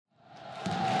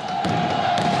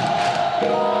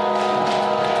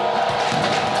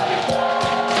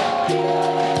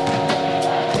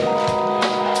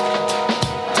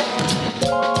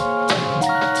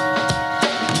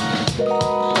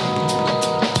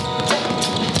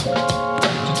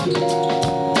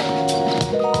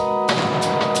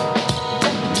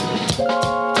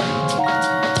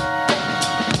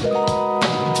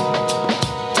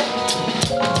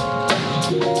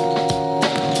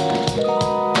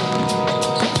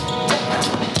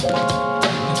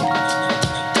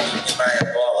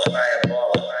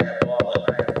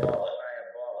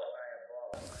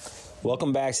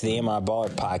Welcome back to the Am I a Baller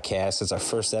podcast. It's our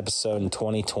first episode in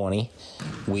 2020.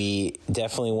 We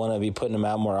definitely want to be putting them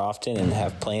out more often and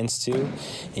have plans to.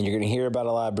 And you're going to hear about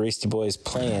a lot of Baristy Boys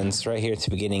plans right here at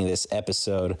the beginning of this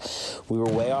episode. We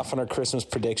were way off on our Christmas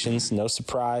predictions. No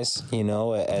surprise,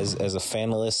 as a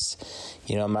fanalist,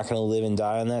 I'm not going to live and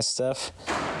die on that stuff.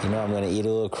 I'm going to eat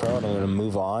a little crow and I'm going to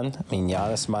move on. I mean,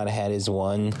 Giannis might have had his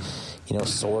one,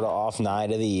 sort of off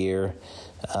night of the year.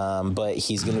 But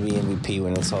he's going to be MVP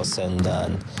when it's all said and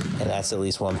done. And that's at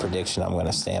least one prediction I'm going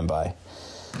to stand by.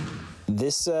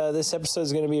 This episode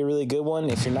is going to be a really good one.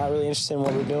 If you're not really interested in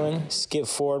what we're doing, skip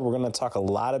forward. We're going to talk a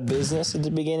lot of business at the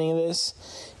beginning of this,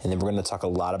 and then we're going to talk a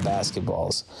lot of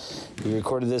basketballs. We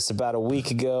recorded this about a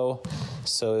week ago,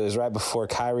 so it was right before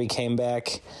Kyrie came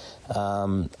back.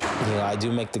 I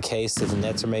do make the case that the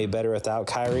Nets are maybe better without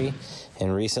Kyrie,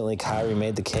 and recently Kyrie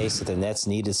made the case that the Nets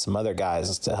needed some other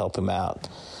guys to help him out.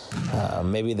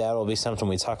 Maybe that will be something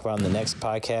we talk about in the next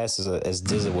podcast, as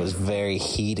Dizzy was very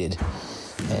heated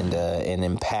and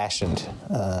impassioned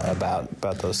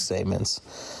about those statements.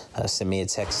 Sent me a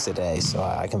text today, so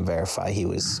I can verify he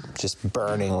was just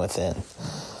burning within.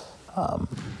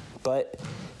 But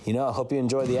I hope you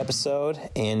enjoy the episode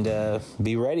and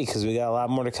be ready because we got a lot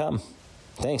more to come.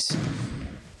 Thanks.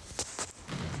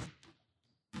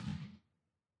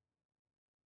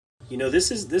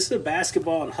 This is a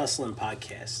basketball and hustling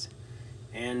podcast.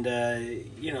 And,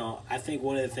 I think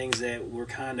one of the things that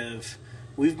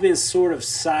we've been sort of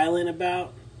silent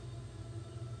about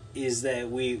is that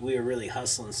we are really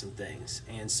hustling some things.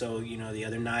 And so, the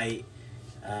other night,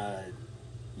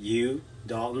 you,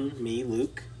 Dalton, me,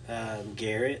 Luke,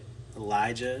 Garrett,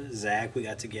 Elijah, Zach, we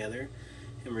got together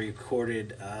and we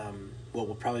recorded what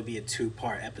will probably be a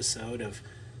 2-part episode of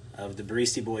the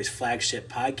Baristy Boys flagship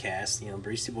podcast.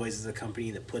 Baristy Boys is a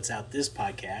company that puts out this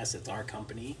podcast. It's our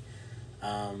company.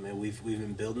 And we've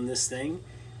been building this thing.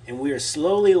 And we are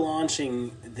slowly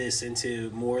launching this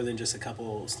into more than just a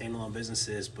couple standalone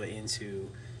businesses, but into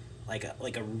like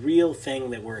a real thing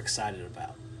that we're excited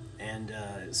about. And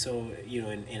so,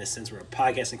 in a sense, we're a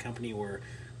podcasting company. We're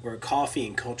a coffee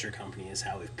and culture company is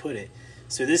how we've put it.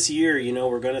 So this year,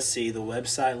 we're going to see the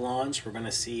website launch. We're going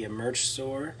to see a merch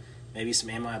store, maybe some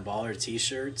Am I a Baller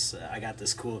t-shirts. I got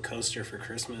this cool coaster for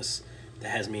Christmas that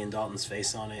has me and Dalton's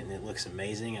face on it, and it looks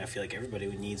amazing. I feel like everybody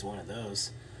needs one of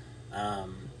those.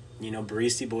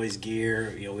 Baristy Boys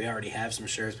gear. We already have some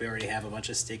shirts. We already have a bunch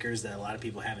of stickers that a lot of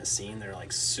people haven't seen. They're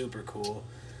super cool.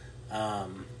 I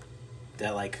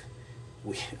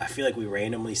feel like we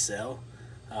randomly sell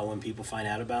when people find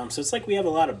out about them. So it's we have a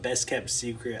lot of best kept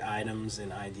secret items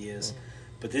and ideas.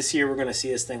 But this year we're going to see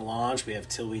this thing launch. We have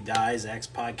Till We Die, Zach's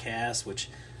podcast, which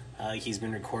he's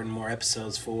been recording more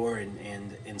episodes for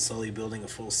and slowly building a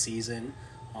full season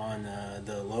on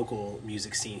the local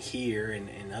music scene here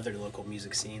and other local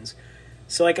music scenes.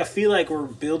 So I feel like we're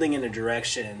building in a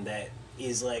direction that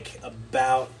is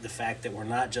about the fact that we're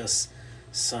not just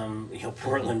some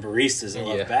Portland baristas that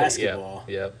love basketball.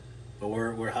 Yep. But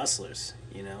we're hustlers,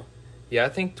 Yeah, I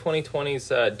think 2020 is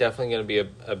definitely going to be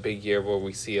a big year where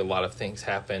we see a lot of things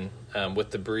happen with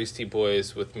the Baristy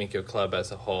Boys, with Miko Club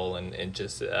as a whole, and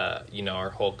just our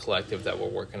whole collective that we're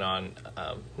working on.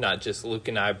 Not just Luke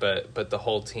and I, but the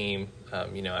whole team.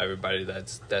 Everybody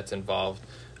that's involved.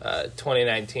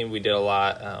 2019 we did a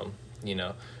lot.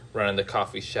 Running the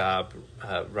coffee shop,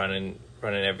 running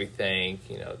everything.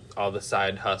 All the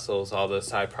side hustles, all the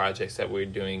side projects that we're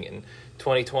doing, and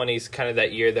 2020 is kind of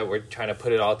that year that we're trying to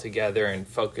put it all together and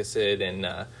focus it and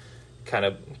kind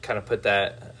of put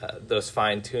that those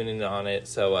fine tuning on it.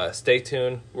 So stay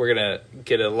tuned. We're gonna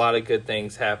get a lot of good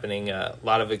things happening, a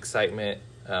lot of excitement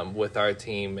with our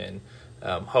team, and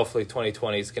hopefully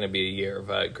 2020 is going to be a year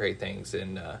of great things.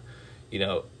 And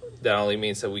that only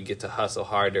means that we get to hustle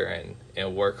harder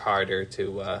and work harder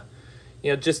to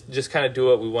just kind of do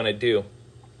what we want to do,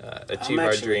 achieve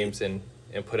our dreams and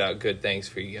put out good things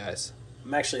for you guys.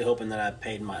 I'm actually hoping that I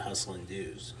paid my hustling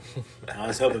dues. I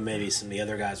was hoping maybe some of the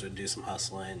other guys would do some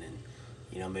hustling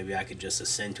and, maybe I could just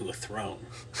ascend to a throne.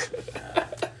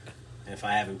 And if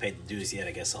I haven't paid the dues yet,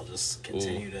 I guess I'll just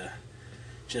continue to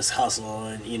just hustle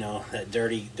and, that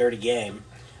dirty game.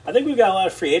 I think we've got a lot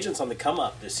of free agents on the come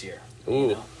up this year.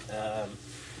 Ooh.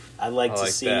 I'd like to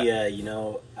see,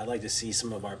 I'd like to see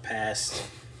some of our past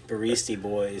Baristy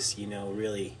Boys,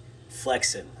 really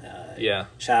flexing.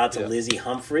 Shout out to Lizzie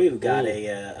Humphrey, who got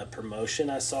a promotion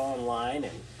I saw online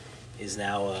and is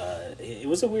now it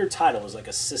was a weird title. It was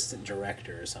assistant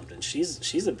director or something.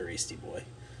 She's a Baristy Boy,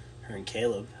 her and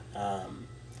Caleb.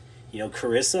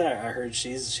 Carissa, I heard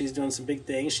she's doing some big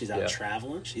things. She's out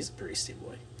traveling. She's a Baristy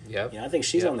Boy. Yep. I think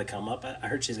she's on the come up. I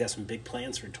heard she's got some big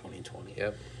plans for 2020.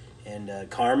 Yep. And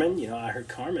Carmen, I heard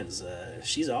Carmen's,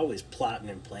 she's always plotting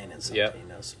and planning something,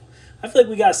 Yep. So I feel like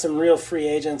we got some real free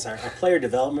agents. Our player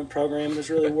development program is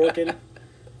really working.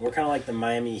 We're kind of like the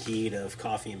Miami Heat of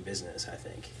coffee and business, I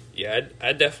think. Yeah,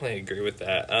 I definitely agree with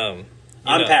that. I'm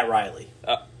Pat Riley.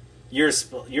 You're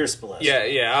Spolestra.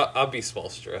 Yeah, I'll be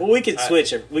Spolstra. Well, we can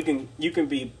switch it. You can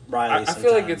be Riley. I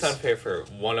feel like it's unfair for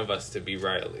one of us to be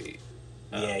Riley.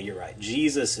 Yeah, you're right.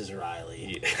 Jesus is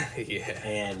Riley. Yeah.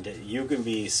 And you can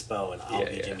be Spo, and I'll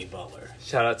be Jimmy Butler.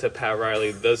 Shout out to Pat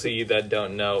Riley. Those of you that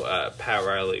don't know, Pat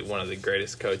Riley, one of the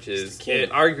greatest coaches,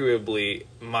 kid. Arguably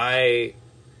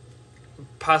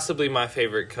possibly my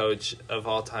favorite coach of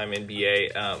all time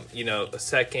NBA.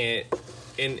 Second,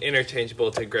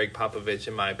 interchangeable to Greg Popovich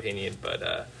in my opinion,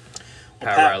 but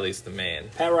Pat Riley's the man.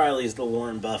 Pat Riley is the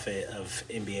Warren Buffett of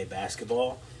NBA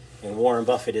basketball, and Warren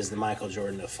Buffett is the Michael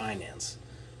Jordan of finance.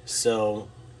 So,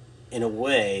 in a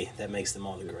way, that makes them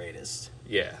all the greatest.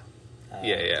 Yeah.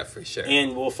 For sure.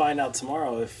 And we'll find out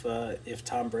tomorrow if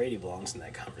Tom Brady belongs in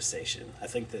that conversation. I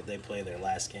think that they play their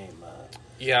last game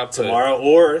tomorrow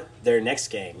or their next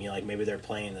game. Maybe they're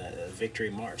playing a victory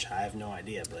march. I have no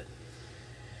idea, but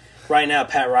right now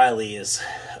Pat Riley is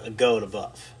a goat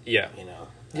above. Yeah.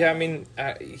 Yeah, I mean,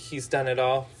 he's done it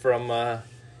all from.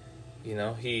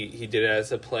 He did it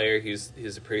as a player.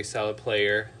 He's a pretty solid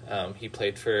player. He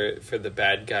played for the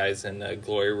bad guys in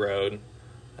Glory Road.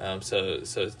 So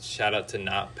shout out to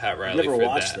not Pat Riley. Never for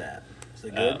watched that. Is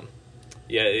it good?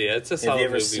 Yeah, it's a solid movie.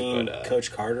 Have you ever seen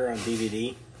Coach Carter on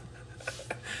DVD?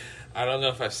 I don't know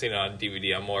if I've seen it on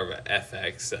DVD. I'm more of an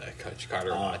FX Coach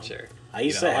Carter watcher. I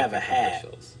used to have a hat.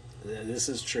 This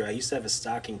is true. I used to have a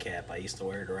stocking cap. I used to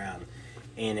wear it around.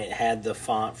 And it had the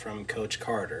font from Coach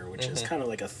Carter, which is kind of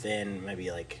like a thin,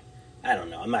 maybe I don't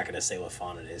know. I'm not going to say what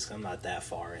font it is because I'm not that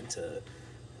far into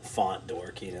font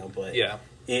dork, But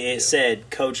it said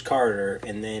Coach Carter,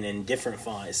 and then in different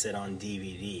font it said on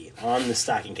DVD, on the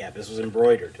stocking cap. This was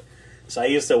embroidered. So I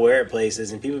used to wear it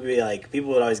places, and people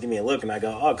would always give me a look, and I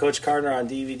go, "Oh, Coach Carter on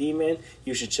DVD, man,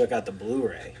 you should check out the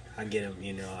Blu-ray." I get him,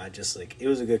 I just it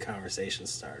was a good conversation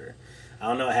starter. I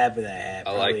don't know what happened to that hat.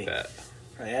 I like that.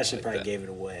 Ashley probably gave it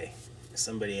away.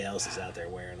 Somebody else is out there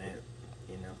wearing it,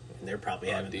 and they're probably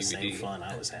having the same fun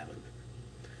I was having.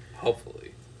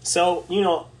 Hopefully. So,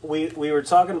 we were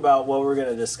talking about what we're going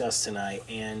to discuss tonight,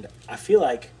 and I feel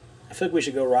like we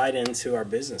should go right into our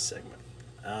business segment.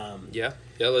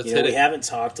 Let's hit it. We haven't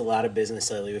talked a lot of business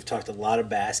lately. We've talked a lot of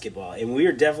basketball, and we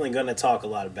are definitely going to talk a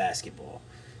lot of basketball.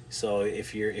 So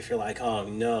if you're like, oh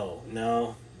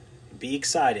no, be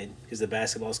excited because the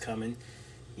basketball's coming.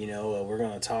 We're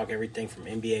going to talk everything from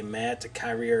NBA Matt to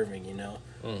Kyrie Irving.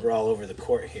 We're all over the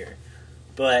court here.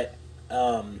 But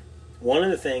one of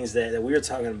the things that we were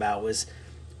talking about was,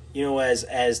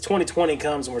 as 2020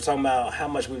 comes and we're talking about how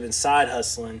much we've been side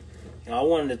hustling, I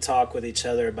wanted to talk with each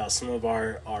other about some of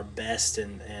our best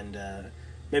and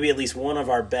maybe at least one of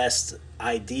our best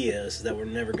ideas that we're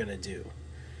never going to do.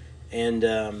 And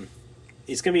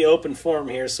it's going to be open forum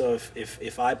here, so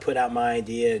if I put out my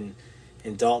idea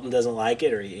and Dalton doesn't like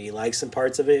it or he likes some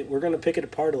parts of it, we're going to pick it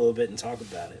apart a little bit and talk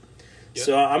about it. Yep.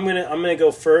 So I'm gonna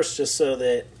go first just so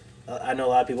that I know a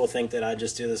lot of people think that I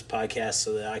just do this podcast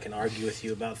so that I can argue with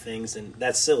you about things, and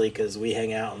that's silly because we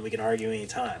hang out and we can argue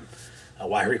anytime.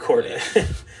 Why record it?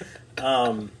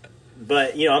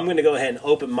 But I'm going to go ahead and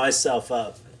open myself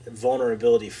up,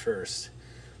 vulnerability first.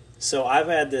 So I've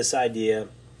had this idea,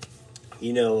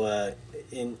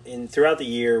 in throughout the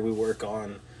year we work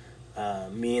on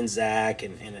me and Zach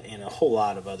and a whole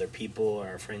lot of other people,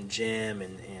 our friend Jim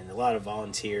and a lot of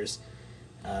volunteers,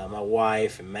 my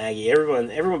wife and Maggie,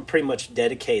 everyone pretty much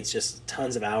dedicates just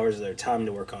tons of hours of their time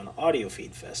to work on Audio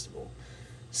Feed Festival.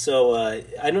 So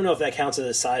I don't know if that counts as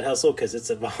a side hustle because it's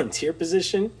a volunteer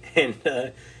position and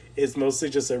it's mostly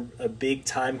just a big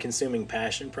time-consuming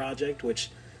passion project, which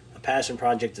a passion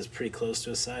project is pretty close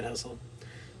to a side hustle.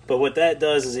 But what that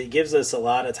does is it gives us a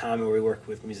lot of time where we work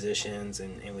with musicians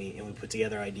and we put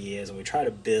together ideas and we try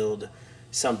to build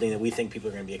something that we think people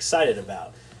are going to be excited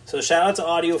about. So shout out to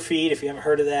Audio Feed. If you haven't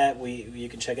heard of that, you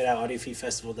can check it out,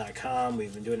 audiofeedfestival.com.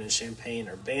 We've been doing it in Champaign,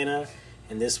 Urbana,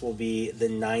 and this will be the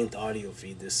 9th Audio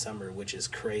Feed this summer, which is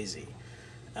crazy.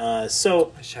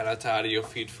 So shout out to Audio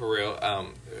Feed for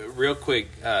real. Real quick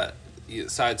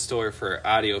side story for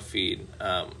Audio Feed.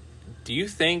 Do you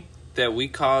think that we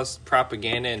caused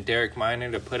Propaganda and Derek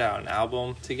Minor to put out an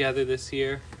album together this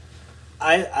year?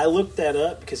 I looked that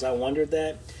up because I wondered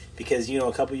that. Because,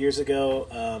 a couple years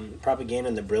ago, Propaganda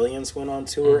and the Brilliance went on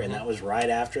tour, and that was right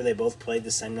after they both played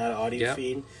the same night Audio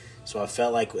Feed. So I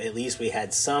felt like at least we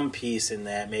had some piece in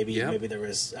that. Maybe there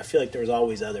was. I feel like there was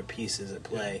always other pieces at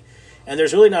play. And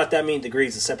there's really not that many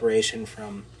degrees of separation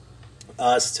from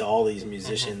us to all these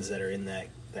musicians that are in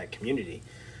that community.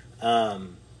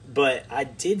 But I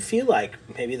did feel like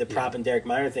maybe the Prop and Derek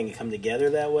Minor thing could come together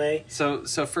that way. So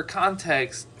for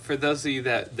context, for those of you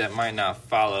that might not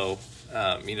follow,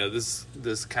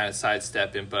 this kind of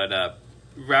sidestepping, but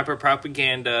rapper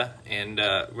Propaganda and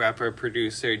rapper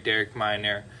producer Derek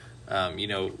Minor,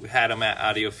 had him at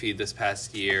Audio Feed this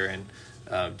past year,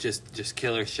 and just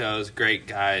killer shows, great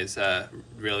guys,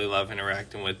 really love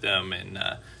interacting with them, and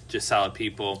just solid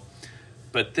people.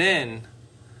 But then,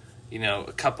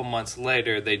 a couple months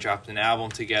later, they dropped an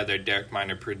album together. Derek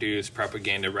Minor produced,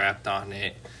 Propaganda rapped on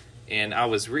it. And I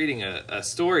was reading a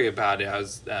story about it. I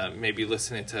was maybe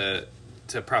listening to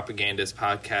Propaganda's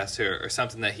podcast or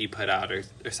something that he put out or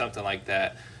something like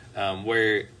that,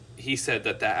 where he said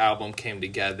that album came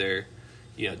together,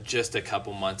 just a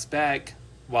couple months back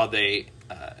while they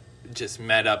just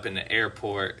met up in the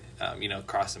airport,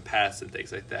 crossing paths and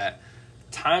things like that.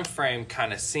 Time frame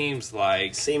kind of seemed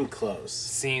close.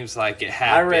 Seems like it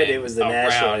happened. I read it was the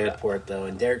Nashville airport though,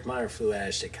 and Derek Minor flew out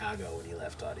of Chicago when he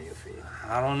left Audio Feed.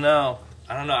 I don't know.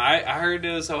 I heard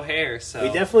it was O'Hare. So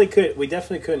we definitely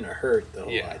couldn't have hurt the whole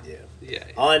idea. Yeah.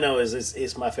 All I know is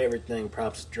it's my favorite thing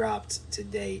Props dropped to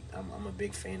date. I'm a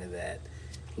big fan of that.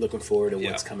 Looking forward to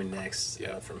what's coming next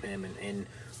from him, and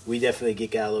we definitely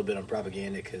geek out a little bit on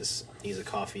Propaganda because he's a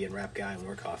coffee and rap guy, and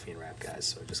we're coffee and rap guys,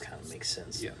 so it just kind of makes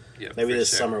sense. Yeah. Maybe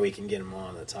this summer we can get him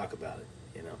on to talk about it.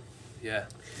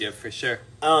 Yeah, for sure.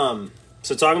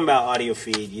 So talking about Audio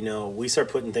Feed, we start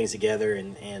putting things together,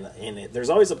 and there's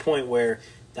always a point where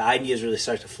the ideas really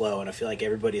start to flow, and I feel like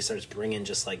everybody starts bringing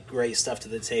just like great stuff to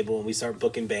the table, and we start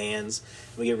booking bands,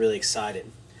 and we get really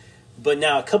excited. But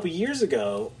now a couple years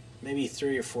ago, maybe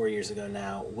 3 or 4 years ago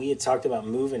now, we had talked about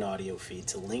moving Audio Feed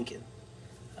to Lincoln,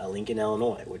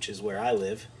 Illinois, which is where I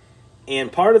live.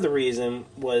 And part of the reason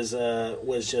was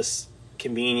just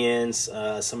convenience,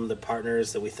 some of the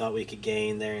partners that we thought we could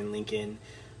gain there in Lincoln,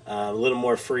 a little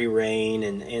more free reign,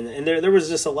 and there was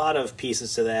just a lot of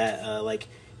pieces to that.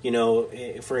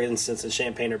 For instance, in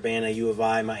Champaign-Urbana, U of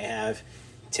I might have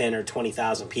 10 or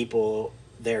 20,000 people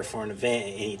there for an event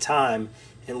at any time.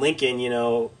 In Lincoln,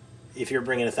 if you're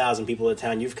bringing 1,000 people to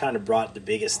town, you've kind of brought the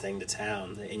biggest thing to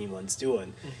town that anyone's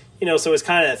doing. So it's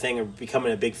kind of that thing of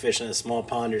becoming a big fish in a small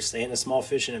pond or staying a small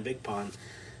fish in a big pond.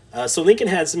 So Lincoln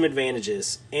had some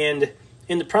advantages. And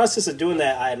in the process of doing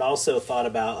that, I had also thought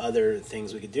about other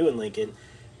things we could do in Lincoln.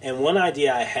 And one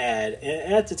idea I had,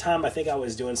 and at the time I think I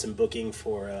was doing some booking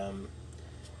for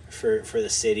the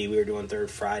city. We were doing Third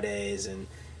Fridays, and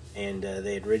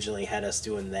they had originally had us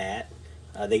doing that.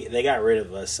 They got rid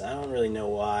of us. I don't really know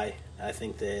why. I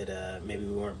think that maybe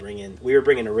we were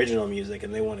bringing original music,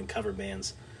 and they wanted cover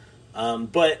bands.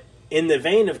 But in the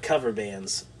vein of cover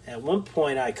bands, at one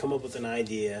point I come up with an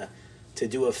idea to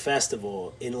do a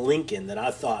festival in Lincoln that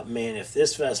I thought, man, if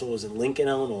this festival was in Lincoln,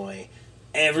 Illinois,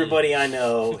 everybody I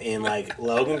know in like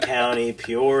Logan County,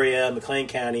 Peoria, McLean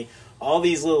County, all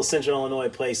these little central Illinois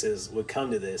places would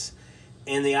come to this.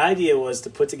 And the idea was to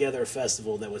put together a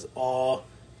festival that was all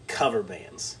cover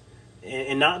bands.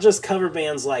 And not just cover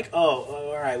bands like,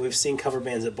 all right, we've seen cover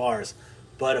bands at bars,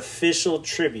 but official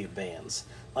tribute bands.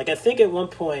 Like, I think at one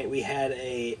point we had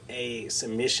a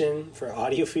submission for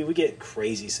Audio Feed. We get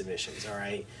crazy submissions, all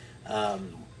right?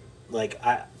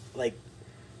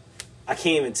 I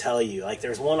can't even tell you. Like,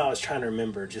 there's one I was trying to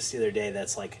remember just the other day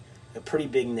that's, like, a pretty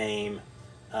big name.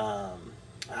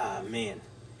 Man.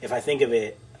 If I think of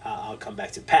it, I'll come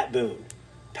back to Pat Boone.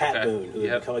 Boone, who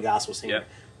had become a gospel singer. Yep.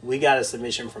 We got a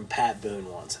submission from Pat Boone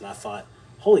once, and I thought,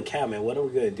 holy cow, man, what are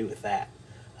we going to do with that?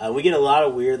 We get a lot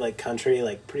of weird, like, country,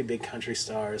 like, pretty big country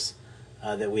stars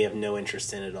that we have no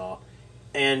interest in at all.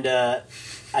 And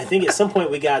I think at some point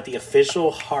we got the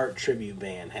official Heart tribute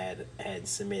band had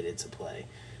submitted to play.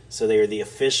 So they were the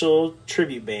official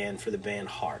tribute band for the band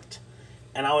Heart.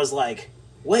 And I was like,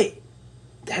 wait,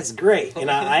 that's great.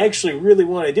 And I actually really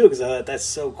want to do it because I thought that's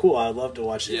so cool. I'd love to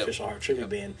watch the official Heart tribute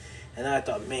band. And then I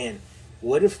thought, man,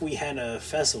 what if we had a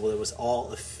festival that was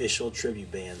all official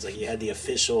tribute bands? Like you had the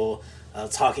official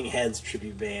Talking Heads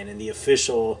tribute band and the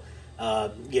official,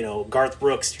 Garth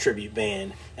Brooks tribute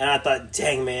band. And I thought,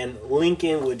 dang, man,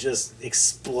 Lincoln would just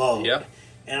explode. Yep.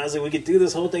 And I was like, we could do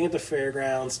this whole thing at the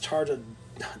fairgrounds, charge a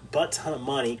butt ton of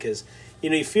money because,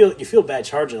 you feel bad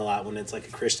charging a lot when it's like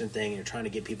a Christian thing and you're trying to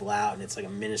get people out and it's like a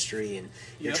ministry and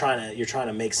you're trying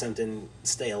to make something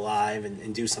stay alive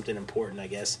and do something important, I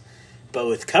guess. But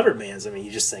with cover bands, I mean,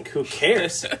 you just think, who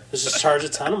cares? Let's just charge a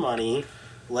ton of money,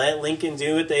 let Lincoln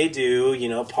do what they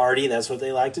do, party, that's what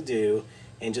they like to do,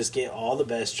 and just get all the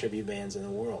best tribute bands in the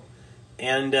world.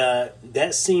 And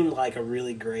that seemed like a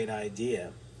really great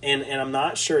idea. And I'm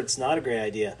not sure it's not a great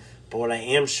idea, but what I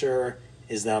am sure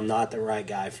is that I'm not the right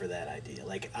guy for that idea.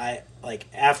 Like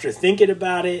after thinking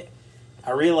about it,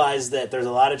 I realized that there's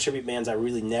a lot of tribute bands I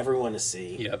really never want to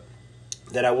see. Yep.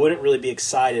 That I wouldn't really be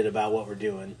excited about what we're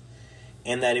doing.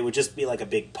 And that it would just be like a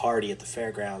big party at the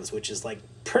fairgrounds, which is like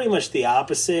pretty much the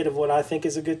opposite of what I think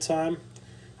is a good time.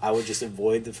 I would just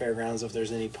avoid the fairgrounds if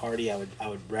there's any party. I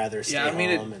would rather stay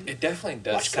home. It definitely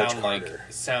does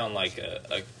sound like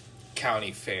a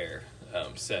county fair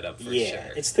setup for sure. Yeah,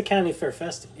 it's the county fair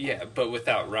festival. Yeah, but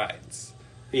without rides.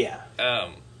 Yeah.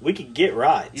 We could get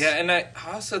rides. Yeah, and I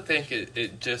also think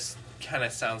it just kind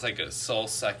of sounds like a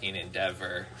soul-sucking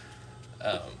endeavor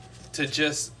to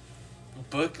just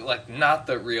book, like, not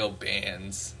the real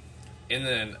bands, and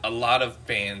then a lot of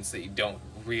bands that you don't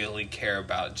really care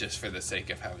about just for the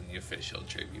sake of having the official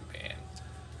tribute band.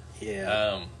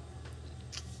 Yeah.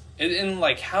 And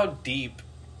like, how deep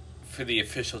for the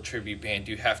official tribute band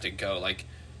do you have to go? Like,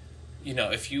 you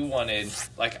know, if you wanted,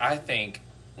 like, I think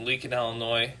Lincoln,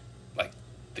 Illinois, like,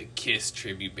 the Kiss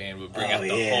tribute band would bring out the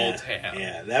whole town.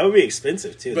 Yeah, that would be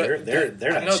expensive too. But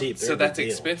they're not cheap. So that's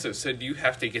expensive. So do you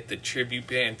have to get the tribute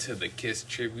band to the Kiss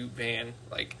tribute band?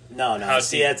 Like, no. That's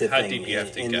the thing. How deep you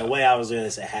have to go? The way I was doing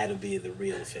this, it had to be the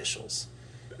real officials.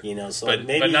 You know, so but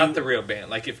maybe not the real band.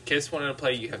 Like, if Kiss wanted to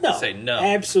play, you have to say no.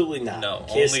 Absolutely not. No,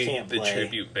 Kiss only can't the play.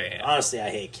 tribute band. Honestly, I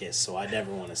hate Kiss, so I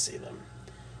never want to see them.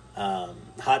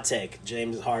 Hot take: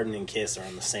 James Harden and Kiss are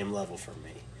on the same level for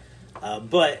me.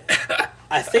 But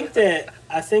I think that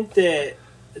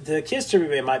the Kiss tribute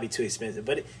band might be too expensive.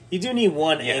 But you do need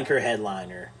one anchor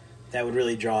headliner that would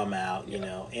really draw them out. You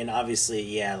know, and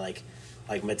obviously, like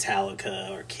Metallica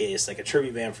or Kiss, like a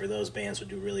tribute band for those bands would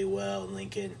do really well in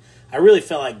Lincoln. I really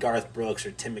felt like Garth Brooks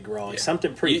or Tim McGraw, like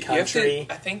something pretty country.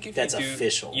 I think if that's you do,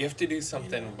 official. You have to do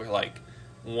something where, like,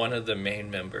 one of the main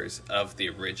members of the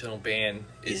original band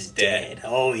is dead.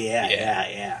 Oh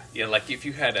yeah. Yeah, like if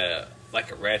you had a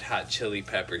Red Hot Chili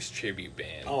Peppers tribute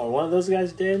band. Oh, are one of those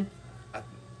guys dead?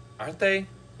 Aren't they?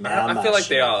 Man, I feel like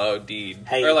they all OD'd.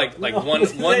 Hey, or like no, one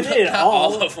not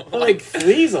all of them. Like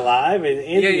Flea's alive and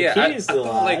Anthony Kiedis still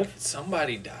alive. Like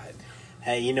somebody died.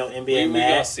 Hey, you know NBA Matt. We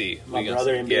gonna see. My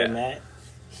brother NBA Matt.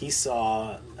 He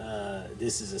saw.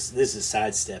 This is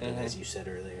sidestepping, as you said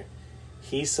earlier.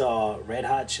 He saw Red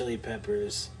Hot Chili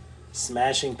Peppers,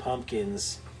 Smashing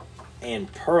Pumpkins,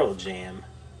 and Pearl Jam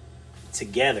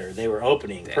together. They were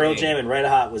opening. Dang. Pearl Jam and Red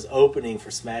Hot was opening for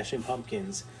Smashing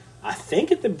Pumpkins. I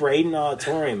think at the Braden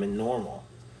Auditorium in Normal.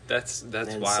 That's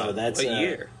wild. So that's what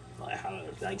year? I don't know,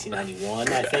 1991,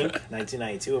 I think.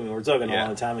 1992. I mean, we're talking a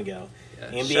long time ago.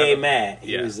 Yeah. NBA Matt,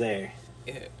 he was there.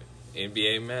 Yeah.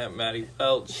 NBA Matt, Matty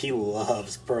Welch. He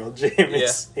loves Pearl Jam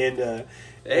and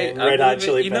Red Hot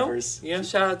Chili Peppers.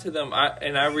 Shout out to them.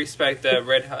 I respect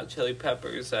Red Hot Chili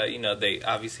Peppers. They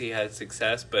obviously had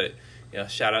success, but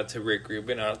shout out to Rick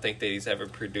Rubin. I don't think that he's ever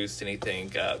produced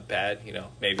anything bad.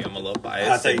 Maybe I'm a little biased.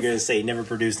 I thought you were going to say he never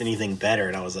produced anything better,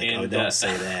 and I was like, don't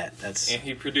say that. That's and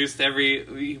he produced five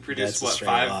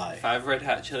Red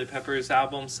Hot Chili Peppers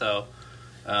albums. So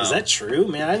is that true,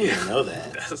 man? I didn't even know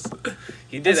that.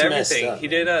 He did everything. He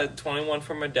did 21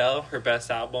 from Adele, her best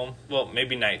album. Well,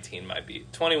 maybe 19 might be.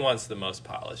 21's the most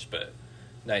polished, but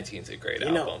 19's a great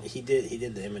album. He did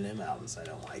the Eminem albums I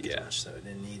don't like as much. So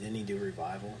didn't he do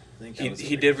Revival? I think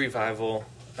he did Revival.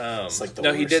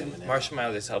 He did Marshall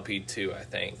Mathers LP 2, I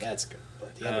think. That's good,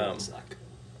 but the other one's not good.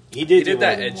 He did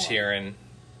that Ed Sheeran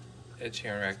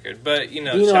record, but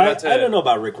shout out to, I don't know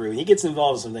about Rick Rubin. He gets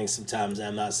involved in some things sometimes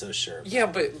I'm not so sure. Yeah,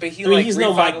 but he's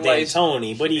no Mike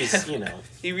D'Antoni, but he's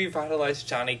he revitalized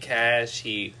Johnny Cash.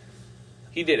 He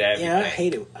did everything. Yeah, I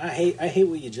hate it. I hate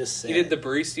what you just said. He did the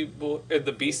Beastie Boys. He did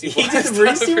the Beastie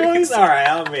Boys. All right,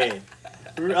 I'm in.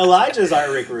 Elijah's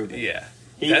our Rick Rubin. Yeah.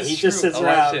 He just sits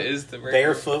around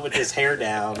barefoot with his hair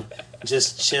down,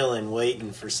 just chilling,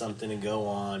 waiting for something to go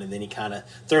on, and then he kind of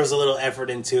throws a little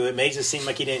effort into it, makes it seem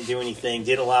like he didn't do anything,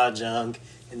 did a lot of junk,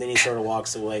 and then he sort of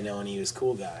walks away knowing he was a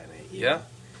cool guy. Yeah.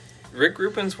 Rick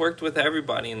Rubin's worked with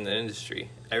everybody in the industry.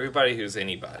 Everybody who's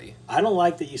anybody. I don't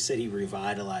like that you said he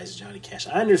revitalized Johnny Cash.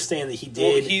 I understand that he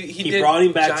did. Well, he brought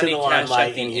him back to the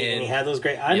limelight, and he had those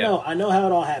great... I know how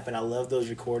it all happened. I love those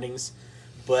recordings,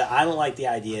 but I don't like the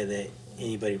idea that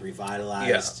anybody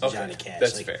revitalized Johnny Cash.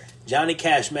 That's fair. Johnny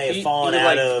Cash may have fallen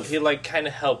out of... He kind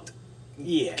of helped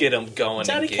get him going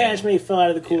Johnny Cash may have fell out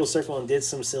of the cool circle and did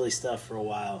some silly stuff for a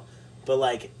while,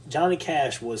 but Johnny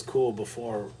Cash was cool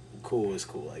before cool was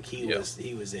cool. He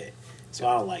was it. So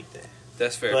I don't like that.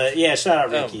 That's fair. But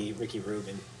shout out Ricky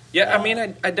Rubin. Yeah, I mean,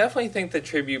 I definitely think the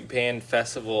Tribute Band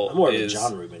Festival I'm more of a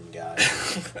John Rubin guy.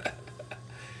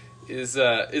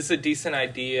 is a decent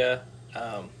idea.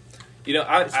 You know,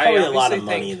 It's probably I a lot of obviously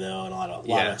money think, though, and a lot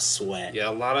of sweat. Yeah,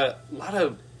 a lot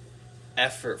of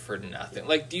effort for nothing.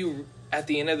 Like, do you at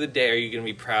the end of the day are you going to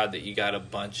be proud that you got a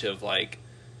bunch of like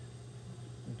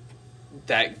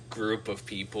that group of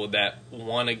people that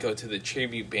want to go to the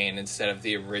tribute band instead of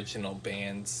the original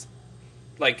bands?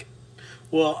 Like,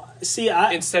 Well, see,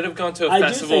 instead of going to a I do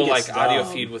festival think like it's Audio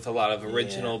dumb. Feed with a lot of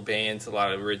original bands, a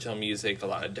lot of original music, a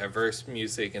lot of diverse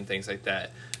music and things like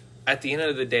that, at the end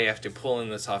of the day, after pulling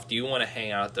this off, do you want to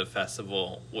hang out at the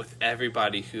festival with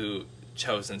everybody who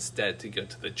chose instead to go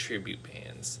to the tribute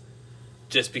bands?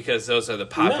 Just because those are the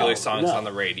popular songs on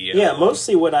the radio. Yeah,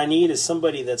 mostly what I need is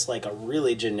somebody that's like a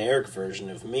really generic version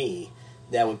of me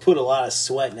that would put a lot of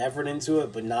sweat and effort into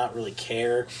it, but not really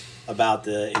care about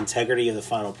the integrity of the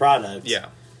final product. Yeah.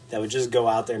 That would just go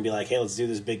out there and be like, hey, let's do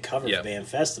this big cover Yep. band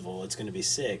festival. It's going to be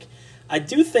sick. I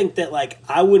do think that, like,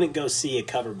 I wouldn't go see a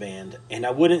cover band, and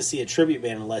I wouldn't see a tribute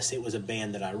band unless it was a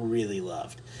band that I really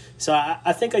loved. So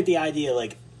I think, like, the idea,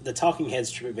 like, the Talking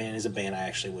Heads tribute band is a band I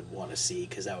actually would want to see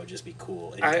because that would just be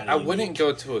cool. And I wouldn't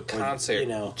go to a concert you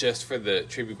know. just for the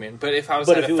tribute band, but if I was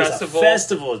But at if a it was festival, a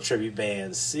festival of tribute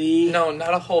bands, see? no,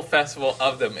 not a whole festival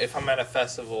of them. If I'm at a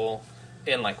festival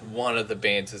and like one of the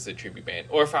bands is a tribute band,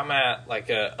 or if I'm at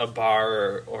like a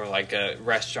bar or like a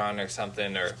restaurant or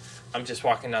something, or I'm just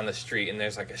walking down the street and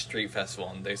there's like a street festival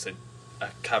and there's a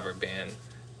cover band,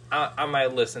 I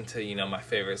might listen to, you know, my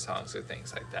favorite songs or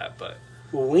things like that. But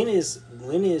Well, when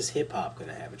is hip hop going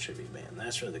to have a tribute band?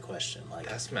 That's really the question. Like,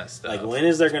 that's messed up. like when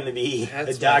is there going to be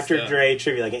That's a Dr. messed up. Dre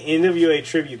tribute, like an NWA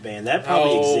tribute band? That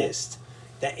probably No. exists.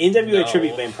 That NWA No.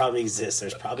 tribute band probably exists.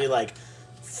 There's probably like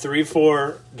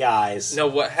 3-4 guys. No,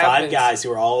 what 5 happens- guys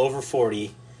who are all over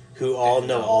 40, who all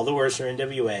know No. all the words for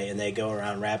NWA, and they go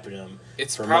around rapping them.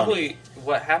 It's for probably money.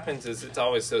 what happens is it's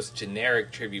always those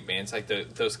generic tribute bands, like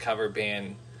those cover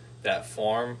band that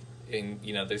form. And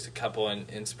you know, there's a couple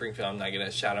in Springfield. I'm not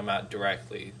gonna shout them out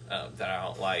directly that I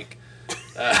don't like,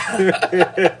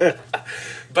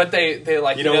 but they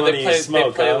like You don't know wanna they play use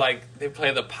smoke, they play huh? like they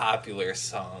play the popular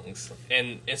songs,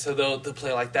 and so they'll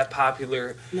play like that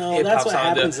popular No, hip that's hop what song,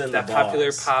 happens in that the popular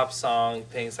bars. pop song,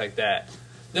 things like that.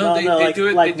 No, No, they like- do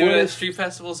it. like, they do what it at if- street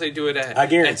festivals. They do it at I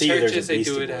guarantee at you churches. there's a They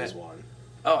Beastie do it Boys at. one.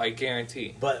 Oh, I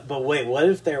guarantee. But wait, what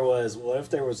if there was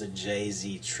a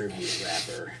Jay-Z tribute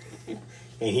rapper,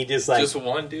 and he just like Just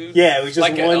one dude? Yeah, it was just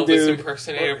like one an Elvis dude.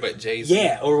 impersonator, but Jay-Z.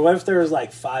 Yeah, or what if there was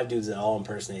like 5 dudes that all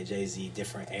impersonate Jay-Z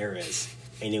different eras,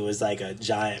 and it was like a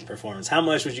giant performance? How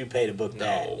much would you pay to book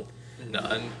that? No,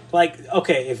 none. Like,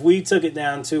 okay, if we took it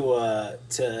down to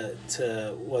what's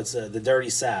the Dirty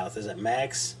South? Is it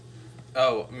Max?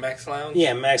 Oh, Max Lounge?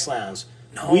 Yeah, Max Lounge.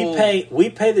 No. We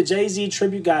pay the Jay-Z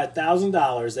tribute guy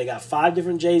 $1,000. They got 5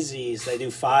 different Jay-Z's. They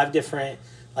do 5 different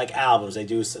like albums. They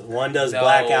do one does No.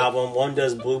 Black Album, one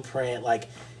does Blueprint. Like,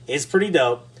 it's pretty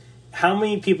dope. How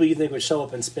many people you think would show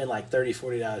up and spend like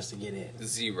 $30-$40 to get in?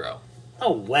 0.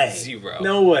 No way. 0.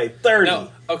 No way. 30. No.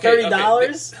 Okay.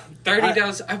 $30?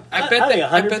 $30. I I bet think that, I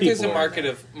 100 bet there's a people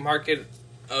are market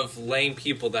of lame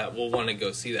people that will want to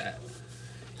go see that.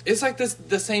 It's like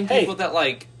the same Hey. people that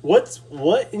like. What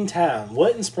in town?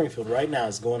 What in Springfield right now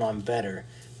is going on better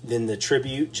than the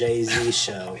tribute Jay-Z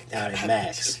show down at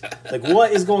Max? Like,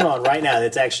 what is going on right now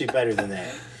that's actually better than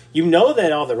that? You know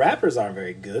that all the rappers aren't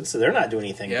very good, so they're not doing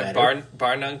anything Yeah, better.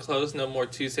 bar none closed. No more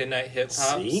Tuesday night hip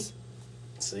hops.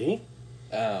 See?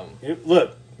 Um,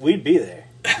 Look, we'd be there.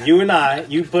 You and I,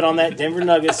 you put on that Denver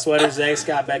Nuggets sweater Zach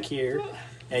got back here,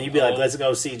 and you'd be like, let's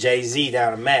go see Jay-Z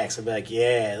down at Max. I'd be like,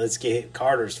 yeah, let's get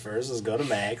Carter's first. Let's go to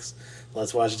Max.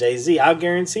 Let's watch Jay-Z. I'll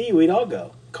guarantee you we'd all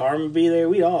go. Carmen would be there.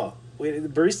 We'd all. The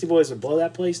Barista Boys would blow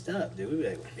that place up, dude. We'd be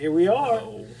like, here we are.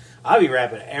 no. I'll be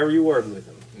rapping every word with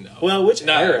them. No. Well, which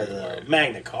Not era, every though? word.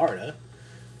 Magna Carta.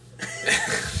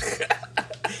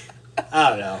 I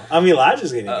don't know. I mean,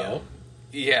 Elijah's going to go.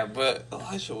 Yeah, but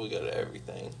Elijah will go to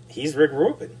everything. He's Rick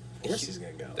Rubin. Of course he's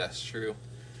going to go. That's true.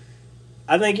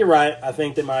 I think you're right. I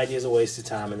think that my idea is a waste of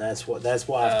time, and that's why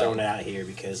I've thrown it out here,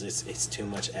 because it's too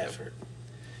much effort.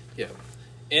 Yeah,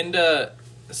 and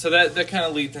so that kind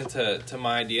of leads into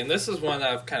my idea, and this is one that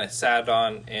I've kind of sat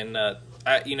on, and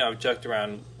I've joked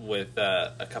around with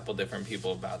a couple different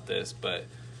people about this, but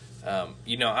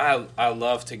I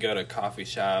love to go to coffee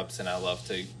shops, and I love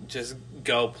to just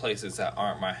go places that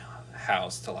aren't my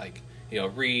house to, like,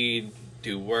 read,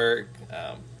 do work,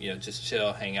 just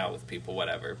chill, hang out with people,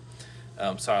 whatever.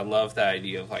 So I love the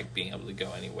idea of, like, being able to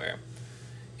go anywhere.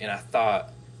 And I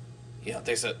thought,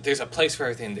 there's a place for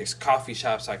everything. There's coffee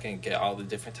shops. I can get all the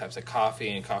different types of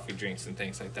coffee and coffee drinks and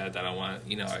things like that I want.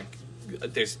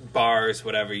 There's bars,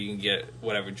 whatever. You can get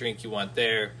whatever drink you want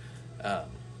there.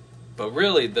 But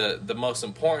really, the most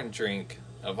important drink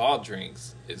of all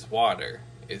drinks is water.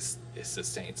 It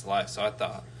sustains life. So I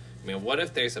thought, I mean, what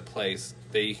if there's a place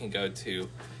that you can go to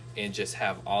and just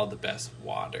have all the best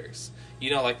waters?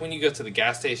 You know, like when you go to the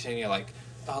gas station, you're like,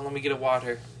 oh, let me get a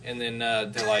water. And then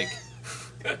they're like...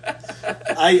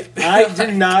 I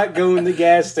do not go in the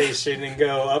gas station and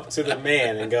go up to the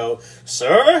man and go,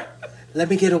 sir, let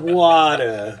me get a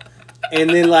water. And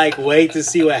then, like, wait to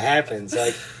see what happens.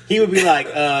 Like, he would be like,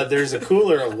 there's a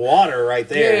cooler of water right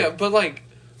there. Yeah, but like,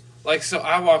 so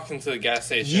I walk into the gas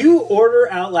station. You order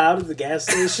out loud at the gas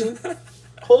station?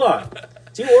 Hold on.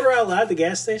 Do you order out loud at the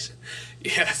gas station?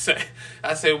 Yeah,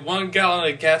 I say 1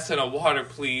 gallon of gas and a water,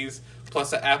 please,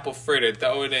 plus an apple fritter.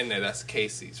 Throw it in there. That's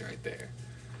Casey's right there.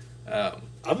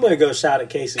 I'm going to go shout at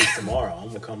Casey's tomorrow. I'm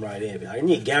going to come right in. Be like, I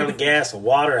need a gallon of gas, a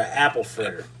water, an apple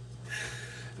fritter.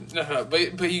 No,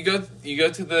 but you go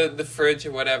to the fridge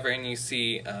or whatever, and you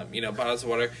see bottles of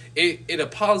water. It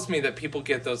appalls me that people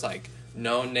get those like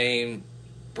no name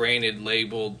branded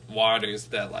labeled waters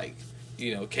that like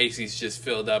Casey's just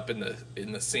filled up in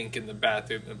the sink in the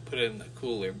bathroom and put it in the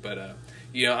cooler. But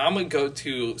I'm a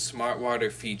go-to Smart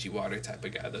Water, Fiji Water type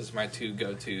of guy. Those are my two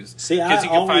go-tos. See, I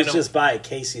always just buy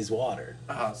Casey's water.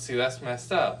 Oh, see, that's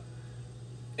messed up.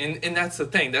 And that's the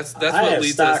thing. That's I what have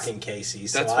leads stock us. in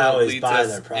Casey's, That's so what I always leads buy us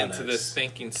their products. into this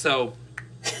thinking. So,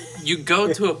 you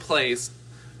go to a place,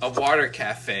 a water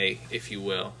cafe, if you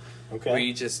will, Okay. where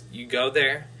you go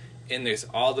there, and there's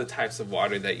all the types of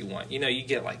water that you want. You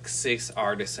get like 6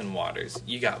 artisan waters.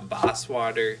 You got Voss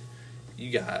water,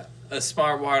 you got a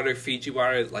Smart Water, Fiji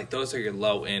water. Like those are your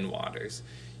low end waters.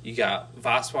 You got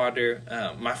Voss water.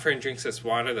 My friend drinks this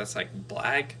water that's like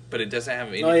black, but it doesn't have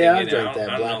anything in it. I drink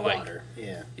that black water.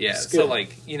 Yeah. Yeah. It's So good.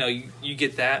 like you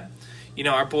get that.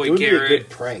 Our boy It would Garrett. be a good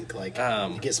prank. Like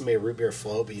you get somebody a root beer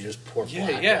float, but you just pour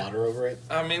black water over it.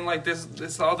 I mean, like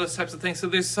there's all those types of things. So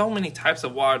there's so many types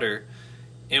of water,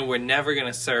 and we're never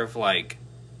gonna serve like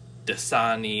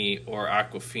Dasani or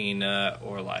Aquafina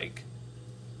or like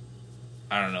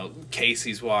I don't know,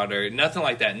 Casey's water, nothing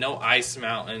like that. No Ice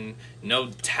Mountain, no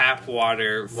tap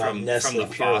water from the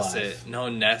faucet, Life. no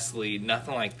Nestle,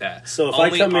 nothing like that. So if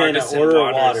Only I come in and artisan order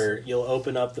waters. water, you'll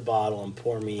open up the bottle and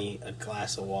pour me a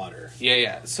glass of water.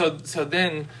 Yeah. So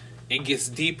then it gets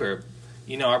deeper.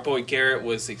 Our boy Garrett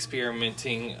was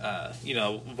experimenting, a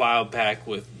while back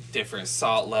with different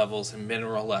salt levels and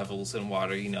mineral levels in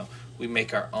water. We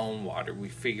make our own water. We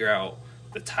figure out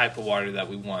the type of water that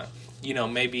we want.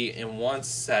 Maybe in one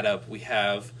setup we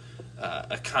have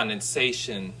a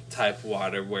condensation type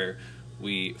water where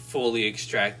we fully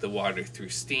extract the water through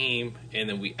steam and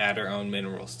then we add our own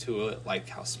minerals to it, like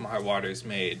how Smart Water is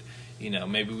made.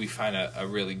 Maybe we find a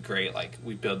really great, like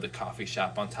we build the coffee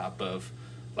shop on top of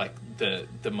like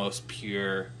the most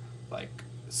pure like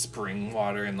spring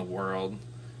water in the world,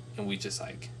 and we just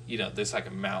like there's like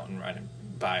a mountain running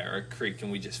by or a creek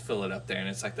and we just fill it up there and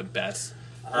it's like the best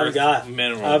I've got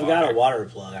water. a water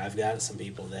plug. I've got some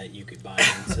people that you could buy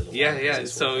into the water. Yeah.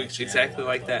 So exactly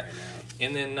like that. Right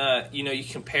And then you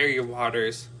compare your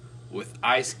waters with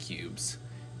ice cubes,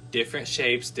 different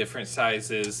shapes, different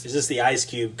sizes. Is this the Ice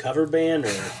Cube cover band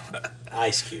or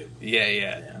Ice Cube?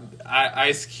 Yeah.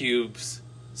 Ice cubes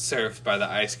served by the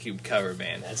Ice Cube cover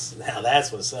band.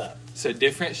 That's what's up. So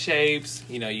different shapes.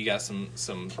 You got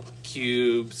some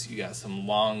cubes. You got some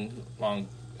long.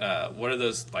 What are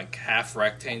those like half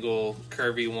rectangle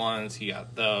curvy ones? You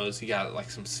got those. You got like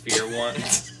some sphere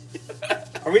ones.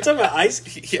 Are we talking about ice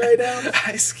cubes right now?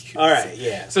 Ice cubes. All right,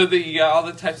 yeah. So then you got all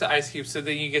the types of ice cubes. So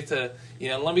then you get to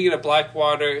let me get a black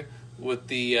water with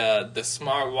the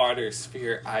Smart Water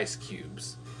sphere ice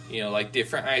cubes. Like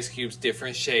different ice cubes,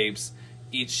 different shapes.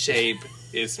 Each shape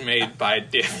is made by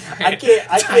different. I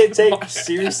can't take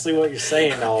seriously what you're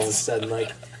saying all of a sudden.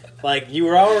 Like you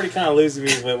were already kind of losing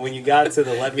me, but when you got to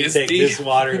the let me take deep. this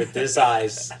water with this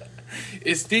ice.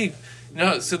 It's deep.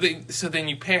 No, so then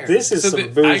you pair. This is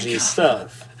some bougie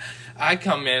stuff. I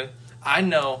come in. I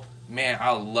know, man.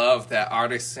 I love that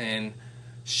artisan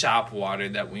shop water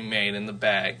that we made in the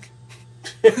bag.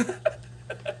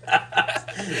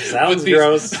 Sounds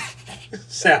gross.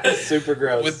 Sounds super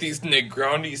gross. With these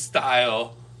Negroni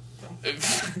style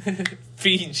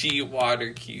Fiji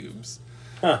water cubes.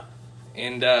 Huh.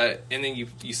 And then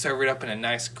you serve it up in a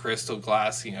nice crystal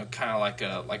glass, kind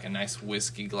of like a nice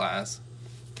whiskey glass.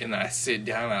 And then I sit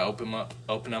down, I open up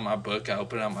my book, I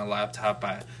open up my laptop,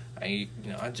 I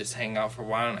just hang out for a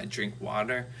while and I drink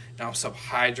water. And I'm so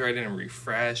hydrated and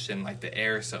refreshed, and like the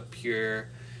air is so pure.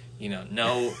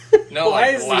 No Why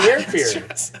like is the air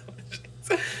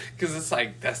pure? Because it's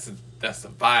like that's that's the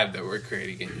vibe that we're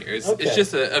creating in here. It's, Okay. it's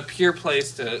just a pure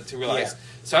place to relax. Yeah.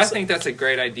 So I think that's a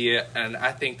great idea, and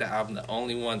I think that I'm the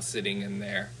only one sitting in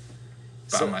there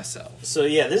by myself. So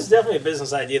yeah, this is definitely a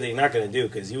business idea that you're not going to do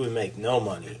because you would make no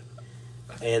money,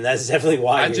 and that's definitely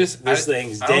why this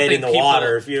thing's I don't dead in think the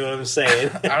water. If you know what I'm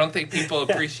saying. I don't think people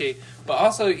appreciate. But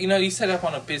also, you set up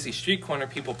on a busy street corner,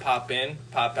 people pop in,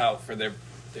 pop out for their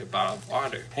bottle of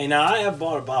water. Hey, now I have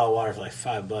bought a bottle of water for like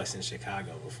 $5 in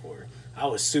Chicago before. I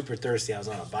was super thirsty. I was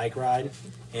on a bike ride,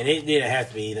 and it didn't have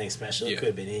to be anything special. It Yeah. could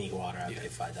have been any water. I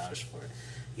paid $5 for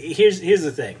it. Here's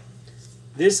the thing.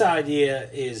 This idea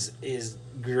is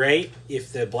great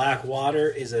if the black water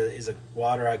is a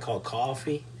water I call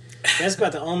coffee. That's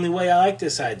about the only way I like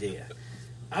this idea.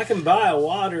 I can buy a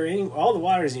water, all the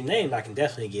waters you named, I can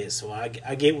definitely get. So I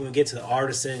get when we get to the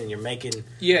artisan and you're making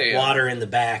water in the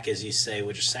back, as you say,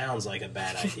 which sounds like a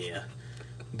bad idea.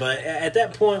 But at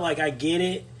that point, like, I get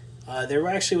it. There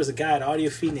actually was a guy at Audio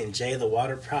Feed named Jay the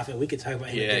Water Prophet. We could talk about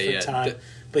him at a different time.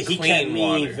 But he kept me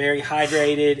water. very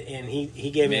hydrated, and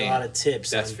he gave me a lot of tips.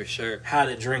 That's on for sure. how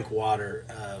to drink water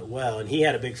well, and he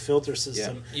had a big filter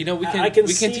system. Yeah. We I can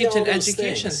see teach all an those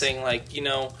education things. thing, like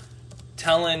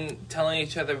telling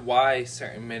each other why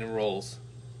certain minerals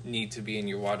need to be in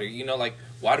your water. Like,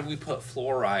 why do we put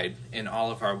fluoride in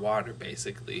all of our water,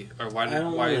 basically, or why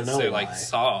is there like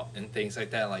salt and things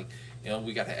like that? Like,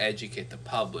 we got to educate the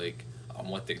public on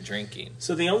what they're drinking.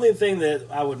 So the only thing that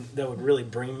would really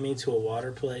bring me to a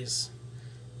water place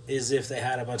is if they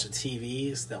had a bunch of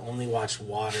TVs that only watch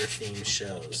water themed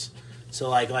shows. So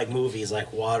like movies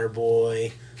like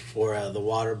Waterboy or The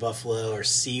Water Buffalo or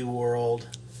SeaWorld.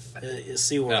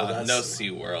 SeaWorld. No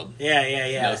SeaWorld.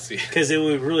 Yeah. No Sea. Because it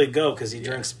would really go because he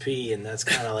drinks pee, and that's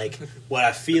kind of like what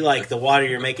I feel like the water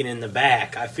you're making in the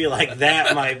back. I feel like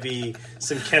that might be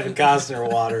some Kevin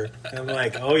Costner water. I'm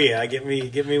like, oh yeah, get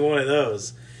me one of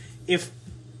those. If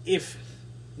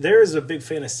there is a big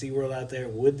fan of SeaWorld out there,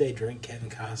 would they drink Kevin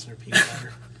Costner pee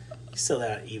water? You sell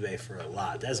that on eBay for a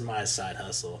lot. That's my side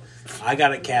hustle. I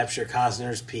gotta capture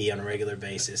Costner's pee on a regular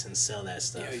basis and sell that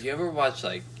stuff. Yeah, you ever watch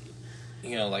like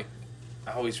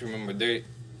I always remember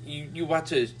you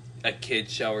watch a kid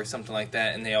show or something like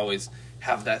that, and they always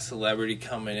have that celebrity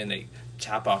come in and they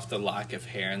chop off the lock of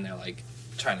hair and they're like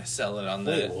trying to sell it on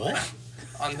the Wait, what?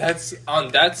 on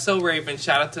That's So Raven.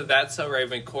 Shout out to That's So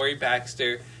Raven. Corey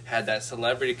Baxter had that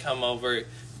celebrity come over,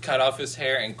 cut off his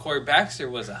hair, and Corey Baxter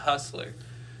was a hustler.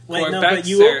 Wait, no, but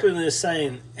you opened this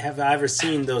saying, have I ever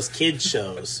seen those kid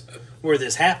shows where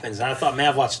this happens? And I thought, man,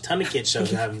 I've watched a ton of kid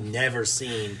shows, and I've never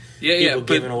seen people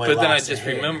giving away but then I locks of just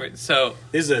hair. remembered. So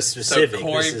this is a specific. So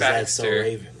Corey this is Baxter, That's So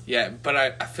Raven. Yeah, but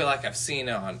I feel like I've seen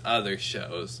it on other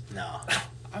shows. No.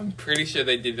 I'm pretty sure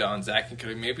they did it on Zack and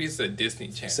Cody. Maybe it's a Disney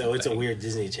Channel. So it's thing. a weird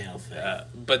Disney Channel thing.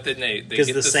 But then they because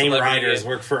get the same celebrity writers in.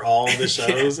 work for all of the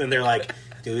shows, and they're like,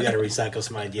 dude, we got to recycle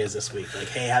some ideas this week. Like,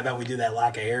 hey, how about we do that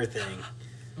lock of hair thing?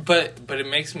 But it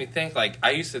makes me think, like,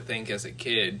 I used to think as a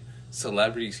kid,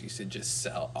 celebrities used to just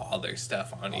sell all their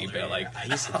stuff on eBay. Like, I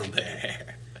used to think their that.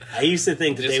 hair. I used to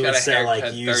think that Just they would got a sell like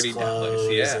haircut, used $30,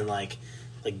 clothes yeah. and like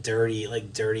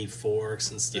dirty forks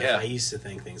and stuff. Yeah. I used to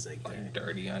think things like that. Like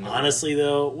dirty underwear. Honestly,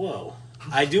 though, whoa,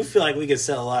 I do feel like we could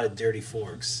sell a lot of dirty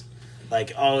forks.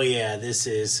 Like, oh yeah, this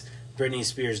is Britney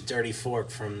Spears' dirty fork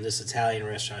from this Italian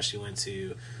restaurant she went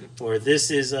to, or this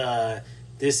is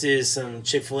some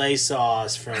Chick-fil-A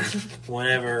sauce from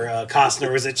whenever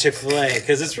Costner was at Chick-fil-A,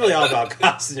 because it's really all about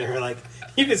Costner. Like,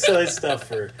 you can sell his stuff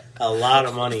for a lot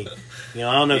of money. I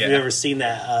don't know if you've ever seen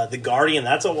that. The Guardian,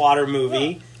 that's a water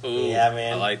movie. Ooh, yeah,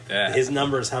 man. I like that. His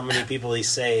numbers, how many people he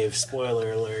saved.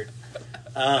 Spoiler alert.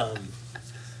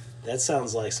 That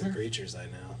sounds like some creatures I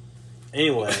know.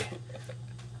 Anyway,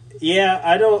 yeah,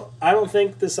 I don't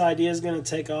think this idea is going to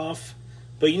take off.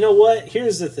 But you know what?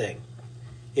 Here's the thing.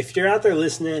 If you're out there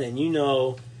listening and you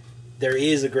know there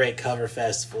is a great cover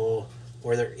festival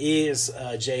or there is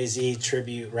a Jay-Z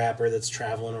tribute rapper that's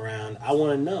traveling around, I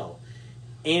want to know.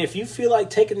 And if you feel like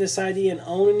taking this idea and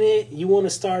owning it, you want to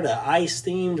start a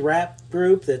ice-themed rap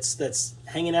group that's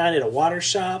hanging out at a water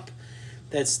shop,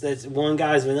 that's one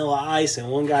guy's Vanilla Ice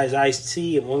and one guy's Iced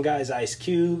Tea and one guy's Ice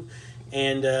Cube,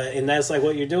 and that's like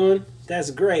what you're doing, that's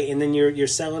great. And then you're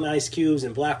selling ice cubes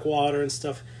and black water and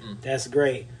stuff. That's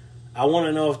great. I want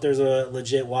to know if there's a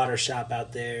legit water shop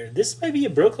out there. This may be a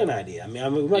Brooklyn idea. I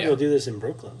mean, we might go do this in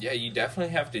Brooklyn. Yeah, you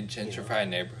definitely have to gentrify a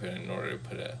neighborhood in order to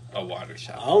put a water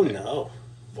shop. Oh, no.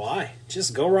 Why?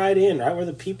 Just go right in, right where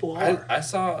the people are. I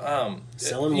saw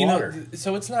selling water.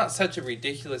 So it's not such a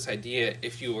ridiculous idea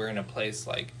if you were in a place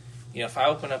like, if I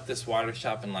open up this water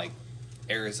shop in like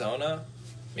Arizona,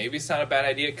 maybe it's not a bad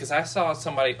idea, because I saw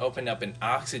somebody open up an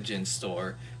oxygen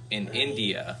store in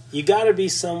India. You got to be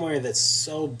somewhere that's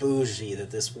so bougie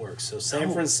that this works. So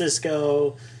San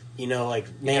Francisco, like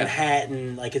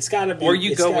Manhattan, like it's got to be. Or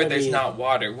you go where there's not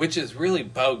water, which is really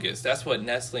bogus. That's what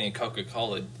Nestle and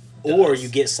Coca-Cola does. Or you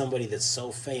get somebody that's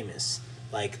so famous,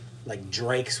 like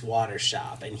Drake's Water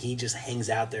Shop, and he just hangs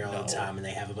out there all the time, and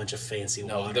they have a bunch of fancy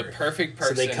water. No, the perfect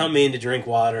person. So they come in to drink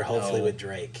water, hopefully with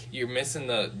Drake. You're missing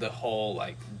the whole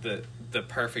the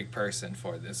perfect person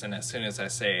for this, and as soon as I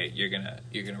say it, you're gonna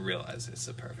realize it's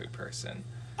the perfect person.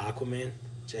 Aquaman,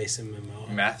 Jason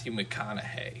Momoa, Matthew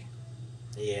McConaughey.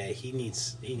 Yeah, he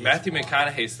needs Matthew water.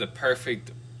 McConaughey's the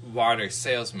perfect water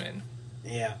salesman.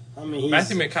 Yeah, I mean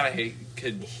Matthew McConaughey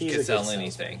could sell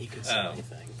anything. He could sell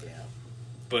anything. Yeah,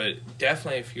 but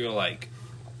definitely if you're like,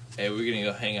 hey, we're gonna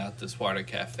go hang out at this water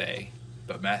cafe,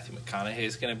 but Matthew McConaughey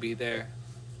is gonna be there.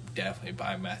 Definitely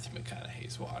buy Matthew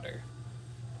McConaughey's water.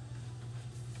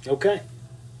 Okay.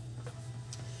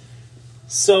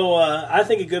 So I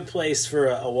think a good place for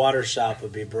a water shop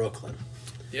would be Brooklyn.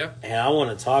 Yep. And I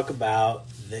want to talk about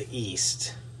the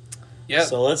East. Yeah.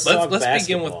 So let's talk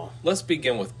basketball. Let's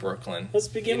begin with Brooklyn. Let's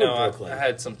begin with Brooklyn. I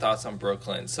had some thoughts on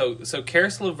Brooklyn. So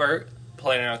Karis LeVert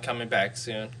planning on coming back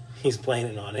soon. He's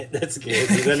planning on it. That's good.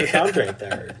 He's under contract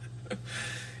there.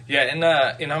 Yeah, and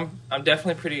I'm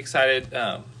definitely pretty excited.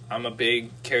 I'm a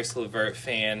big Karis LeVert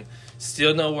fan.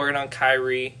 Still no word on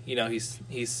Kyrie.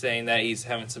 He's saying that he's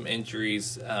having some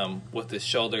injuries with his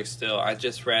shoulder still. I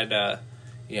just read,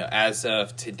 as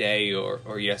of today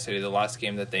or yesterday, the last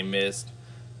game that they missed,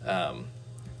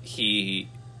 he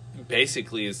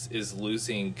basically is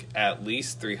losing at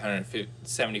least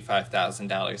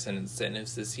 $375,000 in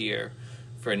incentives this year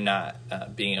for not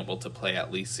being able to play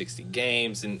at least 60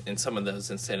 games and some of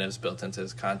those incentives built into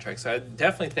his contract. So I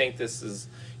definitely think this is,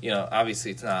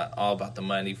 obviously it's not all about the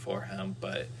money for him,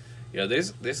 but,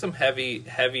 there's some heavy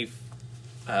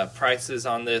prices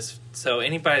on this. So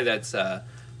anybody that's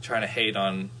trying to hate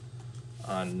on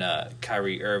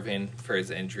Kyrie Irving for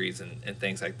his injuries and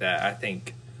things like that, I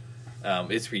think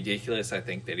it's ridiculous. I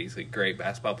think that he's a great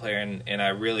basketball player, and I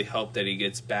really hope that he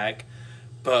gets back.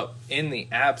 But in the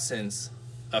absence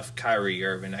of Kyrie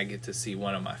Irving, I get to see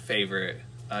one of my favorite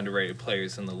underrated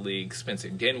players in the league, Spencer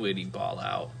Dinwiddie, ball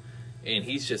out. And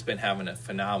he's just been having a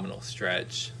phenomenal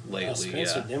stretch lately.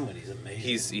 Spencer Dinwiddie's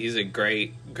amazing. He's a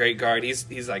great guard.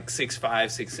 He's like 6'5",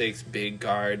 6'6", big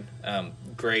guard.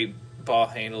 Great ball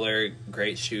handler,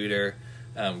 great shooter,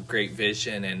 great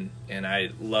vision, and I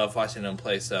love watching him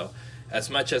play. So as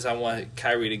much as I want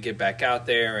Kyrie to get back out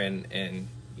there and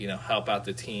help out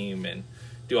the team and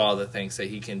do all the things that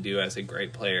he can do as a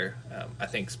great player, I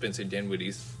think Spencer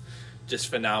Dinwiddie's just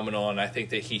phenomenal, and I think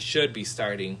that he should be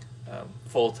starting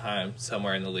full-time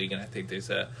somewhere in the league, and I think there's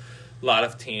a lot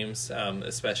of teams,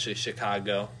 especially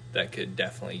Chicago, that could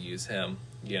definitely use him,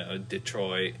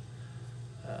 Detroit,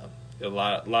 a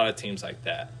lot of teams like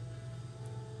that.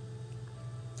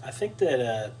 I think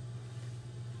that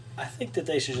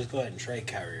they should just go ahead and trade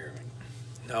Kyrie Irving.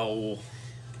 No.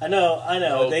 I know.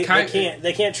 No, they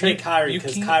can't trade Kyrie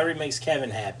because Kyrie makes Kevin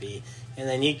happy, and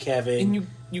they need Kevin. And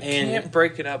you can't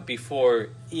break it up before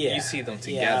you see them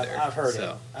together. Yeah, I've heard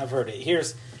it. I've heard it.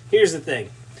 Here's the thing: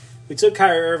 we took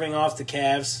Kyrie Irving off the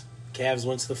Cavs. Cavs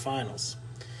went to the finals.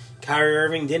 Kyrie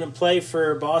Irving didn't play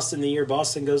for Boston the year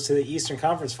Boston goes to the Eastern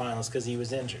Conference Finals because he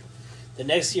was injured. The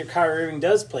next year, Kyrie Irving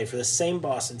does play for the same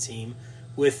Boston team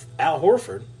with Al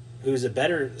Horford, who's a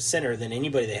better center than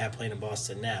anybody they have playing in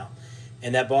Boston now.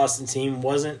 And that Boston team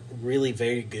wasn't really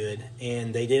very good,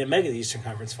 and they didn't make it to the Eastern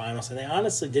Conference Finals, and they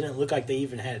honestly didn't look like they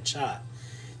even had a shot.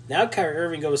 Now Kyrie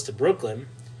Irving goes to Brooklyn,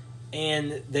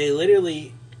 and they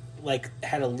literally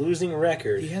had a losing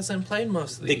record. He hasn't played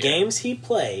most of the year. Games he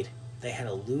played, they had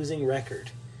a losing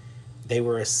record. They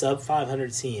were a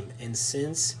sub-500 team, and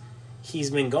since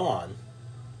he's been gone,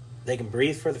 they can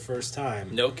breathe for the first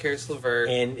time. No Karis LeVert.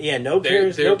 And no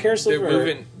Karis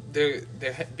LeVert. They're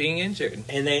being injured,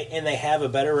 and they have a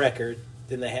better record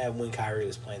than they had when Kyrie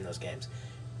was playing those games,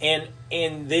 and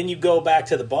then you go back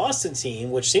to the Boston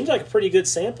team, which seems like a pretty good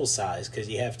sample size because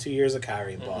you have 2 years of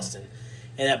Kyrie in Boston,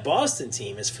 and that Boston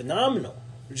team is phenomenal,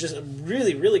 just a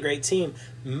really really great team,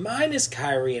 minus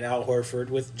Kyrie and Al Horford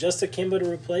with just a Kemba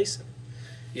to replace him.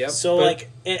 Yep. So I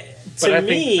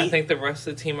think the rest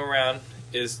of the team around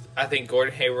is I think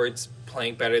Gordon Hayward's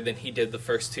playing better than he did the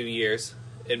first 2 years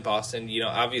in Boston.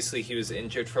 Obviously he was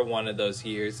injured for one of those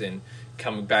years and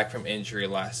coming back from injury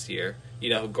last year.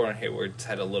 Gordon Hayward's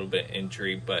had a little bit of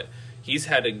injury, but he's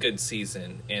had a good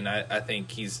season, and I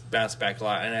think he's bounced back a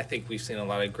lot, and I think we've seen a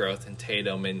lot of growth in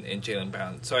Tatum and Jaylen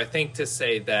Brown. So I think to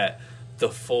say that the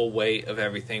full weight of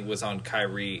everything was on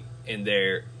Kyrie and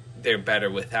they're better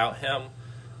without him,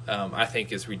 I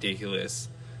think is ridiculous.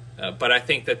 But I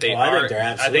think that they I are. think they're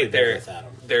absolutely I think better without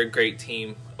him. they're a great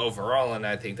team overall, and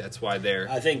I think that's why they're.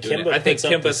 I think doing it. Kemba I think puts up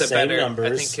the Kimba's a same better.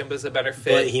 numbers, I think Kimba's a better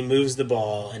fit. but he moves the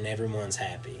ball and everyone's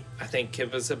happy. I think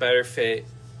Kimba's a better fit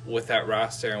with that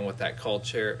roster and with that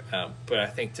culture. But I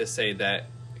think to say that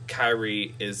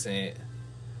Kyrie isn't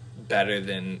better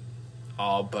than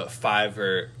all but 5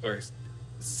 or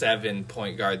 7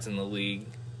 point guards in the league.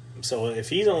 So if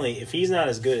he's not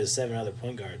as good as 7 other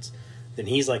point guards, then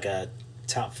he's like a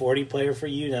top 40 player for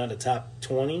you, not a top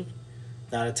 20,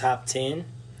 not a top 10.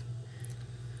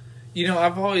 You know,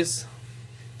 I've always.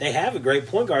 They have a great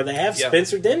point guard. They have Yeah.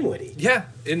 Spencer Dinwiddie. Yeah,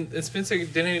 and Spencer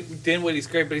Dinwiddie's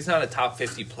great, but he's not a top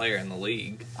 50 player in the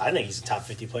league. I think he's a top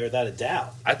 50 player without a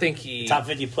doubt. I think he. Top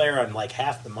 50 player on like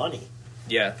half the money.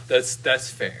 Yeah, that's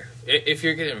fair. If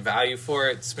you're getting value for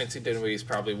it, Spencer Dinwiddie's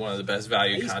probably one of the best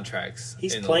value contracts.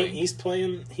 He's in playing. the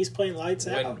league. He's playing lights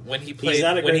out. When he played, he's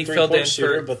not a when great he filled in 3-point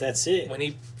shooter, for, but that's it. when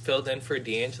he filled in for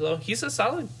D'Angelo, he's a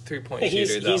solid 3-point Yeah,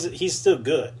 shooter. Though he's still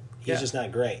good. He's Yeah. just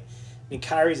not great. I mean,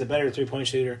 Kyrie's a better 3-point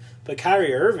shooter, but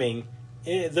Kyrie Irving,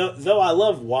 though I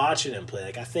love watching him play,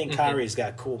 like I think Kyrie's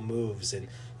got cool moves and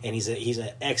he's an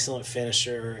excellent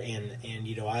finisher and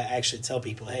you know I actually tell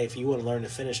people, hey, if you want to learn to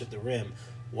finish at the rim,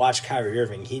 watch Kyrie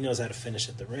Irving. He knows how to finish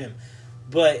at the rim,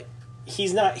 but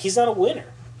he's not a winner.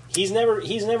 He's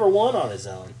never won on his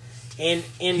own. And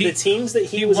the teams that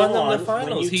he was won on them the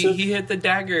finals. He hit the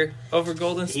dagger over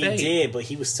Golden State. He did, but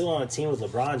he was still on a team with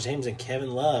LeBron James and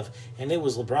Kevin Love, and it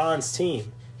was LeBron's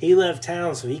team. He left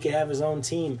town so he could have his own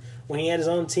team. When he had his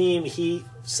own team, he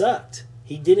sucked.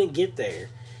 He didn't get there.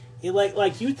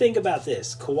 Like you think about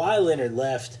this. Kawhi Leonard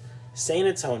left San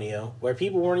Antonio, where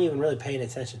people weren't even really paying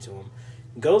attention to him,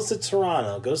 goes to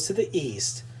Toronto, goes to the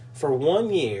East for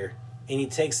 1 year, and he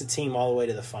takes the team all the way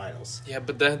to the finals. Yeah,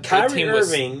 but that Kyrie team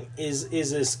Irving is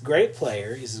this great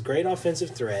player. He's a great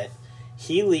offensive threat.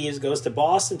 He leaves, goes to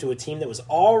Boston to a team that was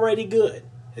already good.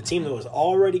 A team that was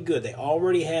already good. They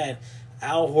already had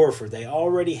Al Horford. They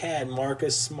already had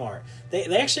Marcus Smart. They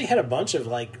actually had a bunch of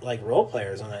like role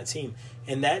players on that team.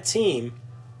 And that team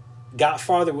got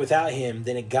farther without him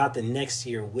than it got the next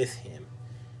year with him.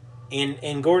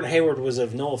 And Gordon Hayward was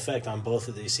of no effect on both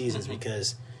of these seasons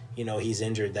because, you know, he's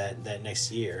injured that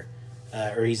next year.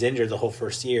 Or he's injured the whole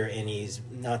first year, and he's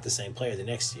not the same player the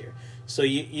next year. So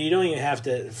you don't even have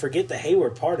to forget the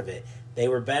Hayward part of it. They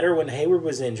were better when Hayward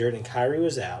was injured and Kyrie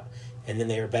was out, and then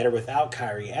they were better without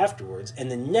Kyrie afterwards.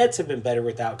 And the Nets have been better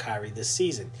without Kyrie this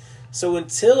season. So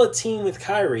until a team with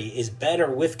Kyrie is better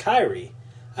with Kyrie,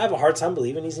 I have a hard time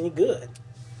believing he's any good.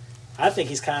 I think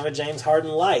he's kind of a James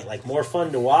Harden light, like more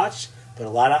fun to watch, but a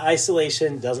lot of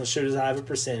isolation, doesn't shoot as high of a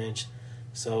percentage.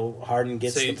 So Harden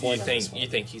gets the point on this one. You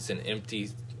think he's an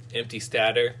empty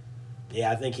statter? Yeah,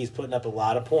 I think he's putting up a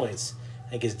lot of points.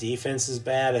 I think his defense is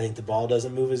bad. I think the ball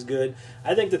doesn't move as good.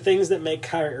 I think the things that make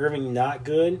Kyrie Irving not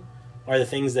good are the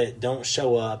things that don't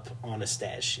show up on a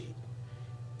stat sheet.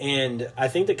 And I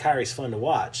think that Kyrie's fun to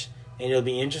watch. And it'll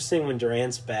be interesting when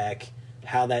Durant's back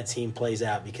how that team plays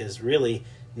out, because really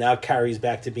now Kyrie's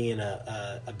back to being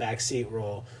a backseat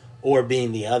role or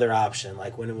being the other option.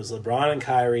 Like when it was LeBron and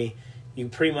Kyrie, you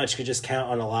pretty much could just count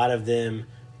on a lot of them.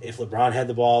 If LeBron had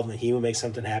the ball, then he would make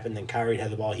something happen. Then Kyrie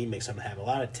had the ball, he'd make something happen. A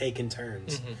lot of taking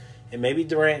turns. Mm-hmm. And maybe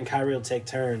Durant and Kyrie will take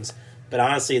turns. But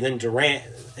honestly, then Durant,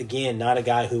 again, not a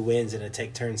guy who wins in a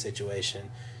take-turn situation.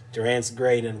 Durant's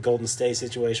great in a Golden State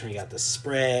situation where you got the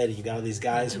spread, you got all these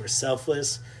guys who are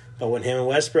selfless. But when him and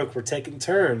Westbrook were taking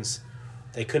turns,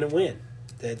 they couldn't win.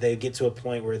 They get to a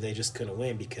point where they just couldn't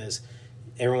win because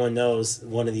everyone knows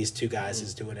one of these two guys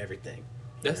is doing everything.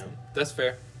 That's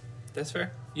fair. That's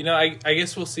fair. You know, I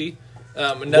guess we'll see.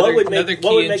 What would make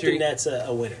injury. the Nets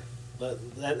a winner?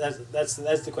 That's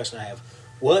the question I have.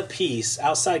 What piece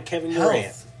outside Kevin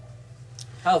Durant?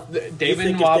 Health.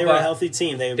 David Nwaba. If they were a healthy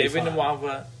team, they would be fine. David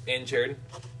Nwaba injured.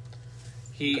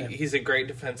 He's a great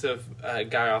defensive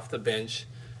guy off the bench.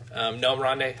 No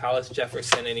Rondae Hollis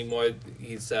Jefferson anymore.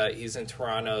 He's in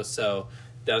Toronto, so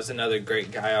that was another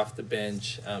great guy off the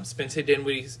bench. Spencer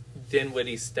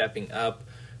Dinwiddie's stepping up,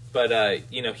 but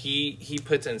he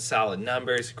puts in solid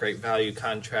numbers, great value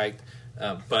contract.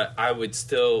 But I would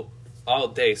still all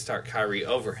day start Kyrie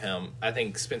over him. I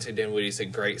think Spencer Dinwiddie's a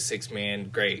great 6-man,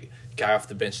 great guy off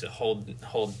the bench to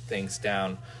hold things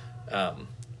down. And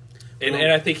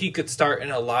I think he could start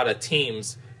in a lot of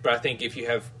teams, but I think if you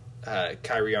have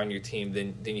Kyrie on your team,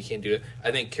 then you can't do it.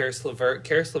 I think Karis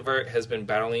LeVert has been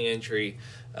battling injury,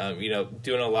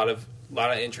 doing a lot of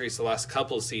injuries the last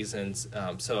couple of seasons,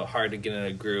 so hard to get in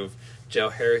a groove. Joe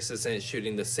Harris isn't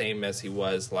shooting the same as he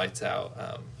was lights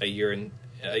out a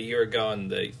year ago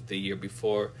and the year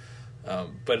before.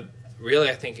 But really,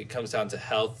 I think it comes down to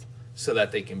health so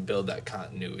that they can build that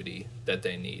continuity that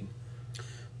they need.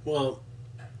 Well,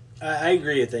 I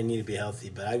agree that they need to be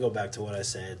healthy, but I go back to what I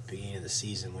said at the beginning of the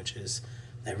season, which is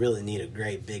they really need a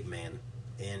great big man.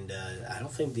 And I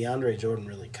don't think DeAndre Jordan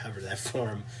really covered that for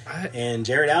him. And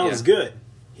Jared Allen's good.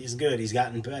 He's good. He's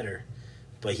gotten better.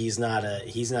 But he's not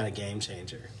a game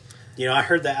changer. You know, I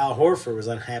heard that Al Horford was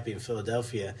unhappy in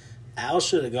Philadelphia. Al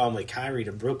should have gone with Kyrie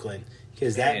to Brooklyn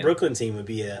because that Brooklyn team would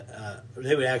be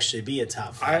they would actually be a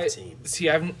top 5 team. See,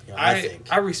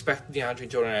 I respect DeAndre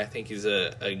Jordan. I think he's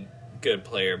a good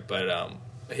player, but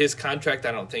his contract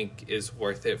I don't think is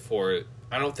worth it for.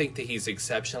 I don't think that he's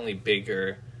exceptionally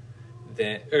bigger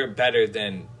than or better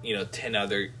than 10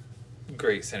 other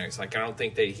great centers. Like I don't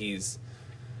think that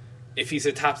if he's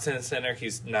a top 10 center,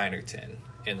 he's 9 or 10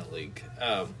 in the league.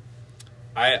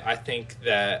 I think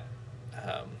that.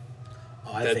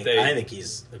 I think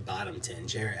he's a bottom 10.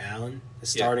 Jared Allen, the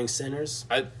starting centers.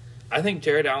 I think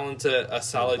Jared Allen's a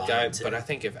solid guy, 10. but I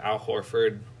think if Al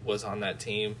Horford was on that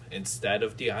team instead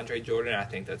of DeAndre Jordan, I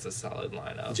think that's a solid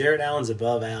lineup. Jared Allen's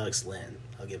above Alex Len.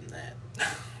 I'll give him that.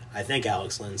 I think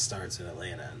Alex Len starts in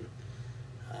Atlanta.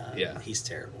 And, he's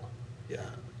terrible.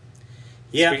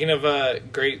 Speaking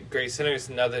of great centers,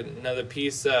 another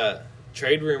piece.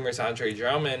 Trade rumors: Andre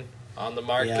Drummond on the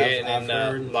market, I've and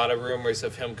heard. a lot of rumors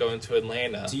of him going to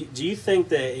Atlanta. Do you think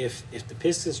that if the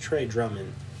Pistons trade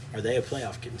Drummond, are they a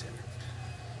playoff contender?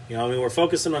 You know, I mean, we're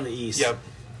focusing on the East. Yep.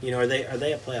 You know, are they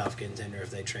a playoff contender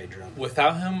if they trade Drummond?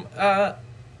 Without him,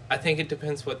 I think it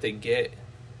depends what they get.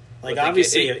 Like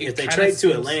obviously, it if they kinda trade to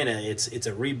seems- Atlanta, it's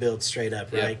a rebuild straight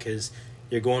up, Yep. right? Because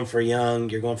you're going for young,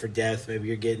 you're going for depth. Maybe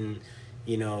you're getting,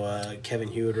 Kevin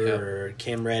Huerter Yep. or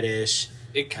Cam Reddish.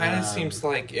 It kind of seems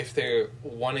like if they're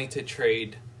wanting to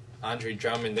trade Andre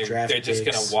Drummond, they're Draft just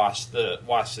going picks. to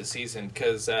watch the season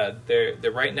because they're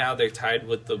right now they're tied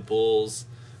with the Bulls,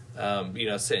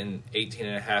 sitting 18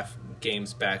 and a half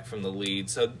games back from the lead.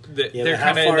 So they're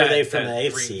how kind of far are they from the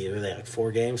eighth seed? Are they like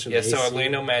 4 games from the eighth so seed?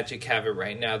 Orlando Magic have it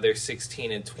right now. They're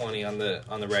 16 and 20 on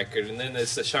the record, and then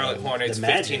there's the Charlotte Hornets, the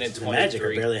Magic, 15 and the Magic are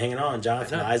 23. barely hanging on.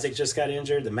 Jonathan I know. Isaac just got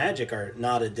injured. The Magic are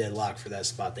not a deadlock for that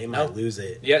spot. They might lose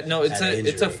it. Yeah, no, it's at an a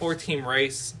injury. 4-team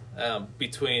race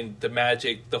between the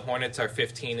Magic. The Hornets are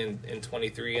 15 and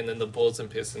 23, and then the Bulls and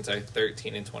Pistons are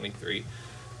 13 and 23.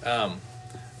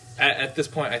 At this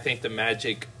point, I think the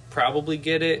Magic probably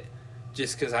get it,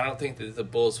 just because I don't think that the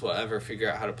Bulls will ever figure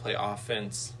out how to play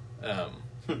offense.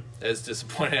 As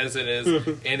disappointing as it is,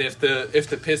 and if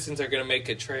the Pistons are going to make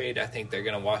a trade, I think they're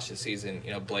going to watch the season.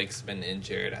 Blake's been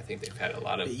injured. I think they've had a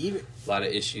lot of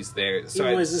issues there.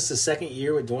 So is this the second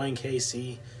year with Dwayne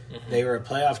Casey? Mm-hmm. They were a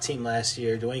playoff team last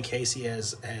year. Dwayne Casey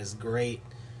has great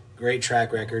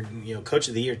track record. Coach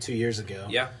of the year 2 years ago.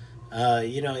 Yeah.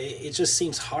 It just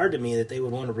seems hard to me that they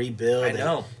would want to rebuild. I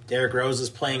know. Derrick Rose is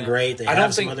playing great. They I have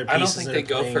don't some think other I don't pieces think that they are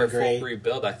go playing for a great. full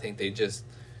rebuild. I think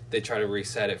they try to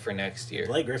reset it for next year.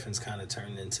 Blake Griffin's kind of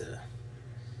turned into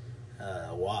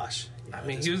a wash. I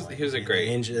mean, he was a great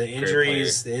the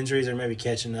injuries are maybe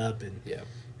catching up, and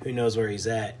who knows where he's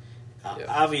at.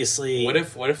 Obviously, What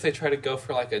if they try to go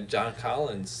for like a John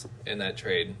Collins in that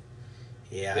trade?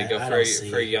 Yeah, They go I for don't see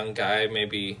a it. young guy,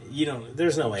 maybe.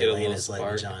 There's no way Get a little Atlanta's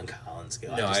letting spark. John Collins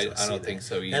go. No, I see don't that. think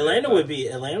so either. Atlanta but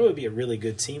would be a really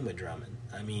good team with Drummond.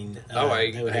 I mean,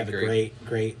 they would I have agree. a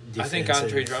great I think defensive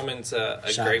Andre Drummond's a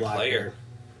shot great blocker. player.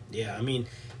 Yeah, I mean,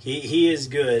 he is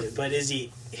good, but is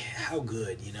he how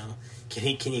good? Can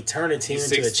he turn a team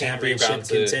He's into a 16 championship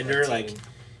rebounds a contender? team. Like,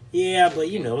 yeah, but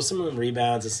some of them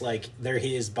rebounds, it's like they're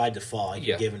his by default.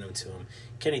 You're giving them to him.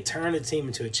 Can he turn a team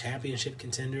into a championship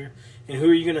contender? And who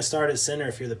are you going to start at center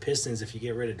if you're the Pistons? If you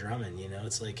get rid of Drummond,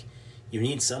 it's like you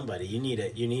need somebody. You need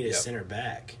a center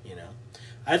back.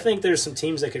 I think there's some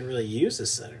teams that could really use a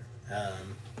center.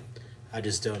 I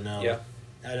just don't know. Yeah.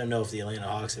 I don't know if the Atlanta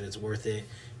Hawks, if it's worth it.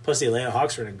 Plus, the Atlanta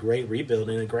Hawks are in a great rebuild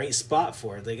and a great spot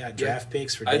for it. They got draft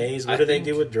picks for days. What do they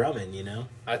do with Drummond?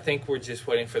 I think we're just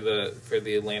waiting for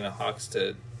the Atlanta Hawks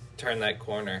to turn that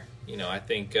corner. I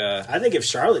think. I think if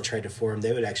Charlotte traded for him,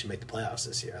 they would actually make the playoffs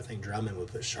this year. I think Drummond would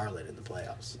put Charlotte in the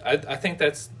playoffs. I think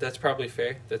that's probably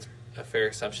fair. That's a fair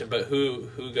assumption. But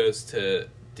who goes to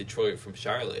Detroit from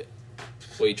Charlotte?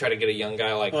 Well, you try to get a young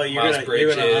guy like Miles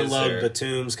Bridges. You're going to unload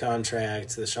Batum's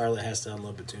contract. The Charlotte has to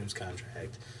unload Batum's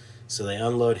contract. So they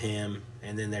unload him,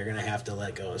 and then they're going to have to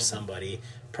let go of somebody.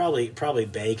 Probably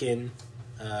Bacon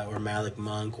or Malik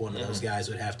Monk. One of those guys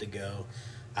would have to go.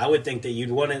 I would think that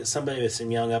you'd want somebody with some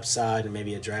young upside and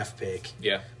maybe a draft pick.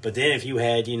 Yeah. But then if you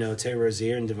had, Terry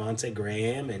Rozier and Devontae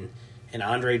Graham and and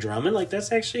Andre Drummond, like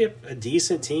that's actually a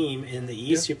decent team in the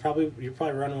East. Yeah. You're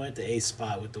probably running away at the 8th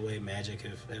spot with the way Magic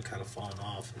have kind of fallen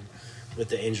off and with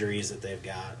the injuries that they've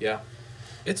got. Yeah.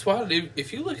 It's wild.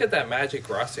 If you look at that Magic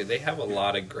roster, they have a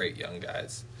lot of great young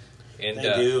guys. And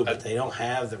They do, but they don't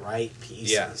have the right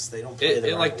pieces. Yeah. They don't play the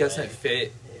it right like way. doesn't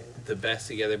fit the best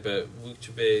together, but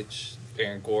Vucevic,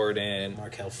 Aaron Gordon,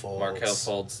 Markelle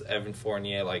Fultz, Evan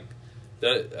Fournier, like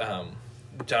the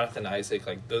Jonathan Isaac,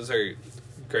 like those are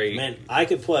great. Man, I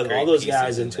could plug great all those pieces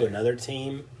guys in into there. another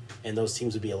team, and those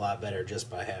teams would be a lot better just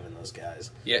by having those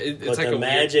guys. Yeah, it's But like the a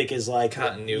Magic is like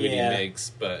continuity yeah, mix,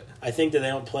 but I think that they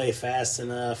don't play fast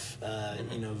enough.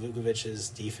 Vukovic's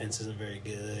defense isn't very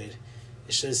good.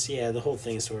 It's just the whole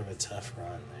thing's sort of a tough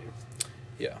run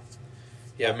there.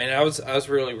 yeah, man, I was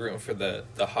really rooting for the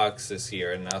Hawks this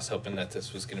year, and I was hoping that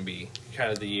this was going to be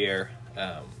kind of the year.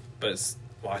 But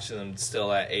watching them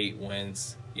still at 8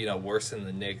 wins, worse than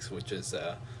the Knicks, which is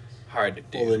hard to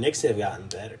do. Well, the Knicks have gotten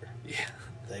better. Yeah.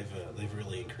 They've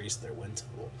really increased their win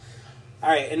total. All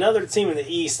right, another team in the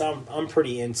East I'm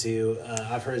pretty into.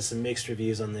 I've heard some mixed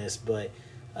reviews on this, but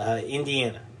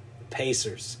Indiana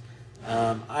Pacers.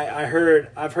 I've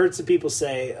heard some people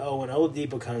say, oh, when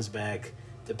Oladipo comes back,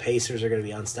 the Pacers are going to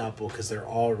be unstoppable because they're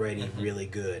already really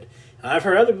good. And I've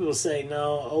heard other people say,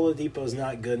 no, Oladipo's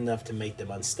not good enough to make them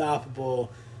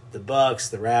unstoppable. The Bucks,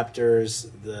 the Raptors,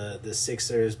 the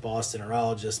Sixers, Boston are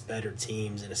all just better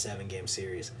teams in a 7-game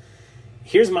series.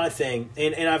 Here's my thing,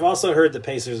 and I've also heard the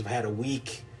Pacers have had a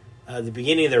week. The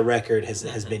beginning of their record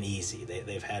has been easy.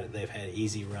 They've had an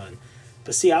easy run,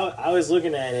 but see, I was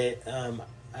looking at it.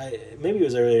 Maybe it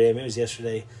was earlier today, maybe it was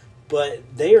yesterday, but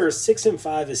they are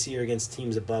 6-5 this year against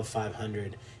teams above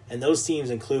 500, and those teams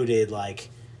included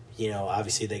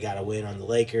obviously they got a win on the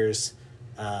Lakers.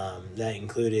 That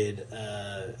included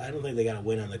I don't think they got a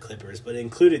win on the Clippers, but it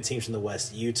included teams from the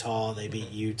West. Utah, they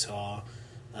beat Utah.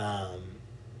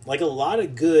 Like a lot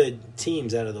of good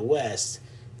teams out of the West,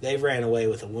 they've ran away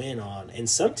with a win on. And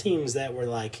some teams that were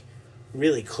like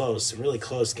really close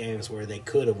games where they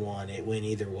could have won, it went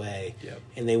either way. Yep.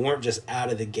 And And they weren't just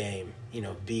out of the game,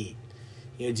 beat.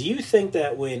 Do you think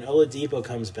that when Oladipo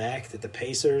comes back that the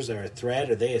Pacers are a threat?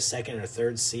 Are they a 2nd or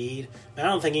 3rd seed? I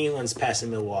don't think anyone's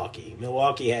passing Milwaukee.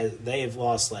 They've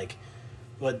lost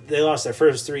they lost their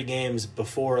first 3 games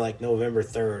before November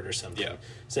 3rd or something. Yeah.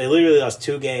 So they literally lost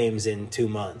 2 games in 2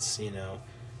 months,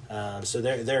 So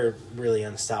they're really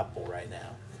unstoppable right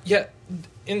now. Yeah,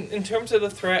 in terms of the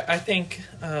threat, I think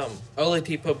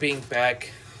Oladipo being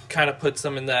back kind of puts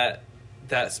them in that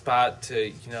spot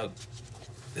to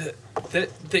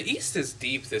the East is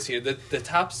deep this year. The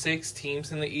top 6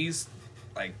 teams in the East,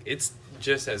 it's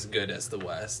just as good as the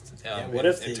West. What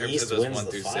if in the terms East of those wins 1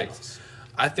 the through finals? 6?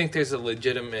 I think there's a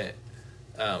legitimate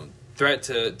threat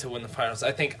to win the finals.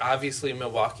 I think obviously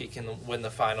Milwaukee can win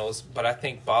the finals, but I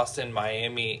think Boston,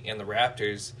 Miami, and the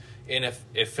Raptors, and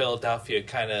if Philadelphia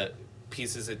kind of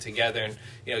pieces it together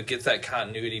and gets that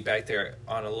continuity back there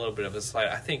on a little bit of a slide,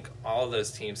 I think all of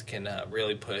those teams can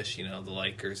really push the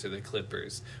Lakers or the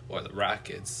Clippers or the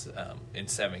Rockets in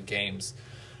 7 games.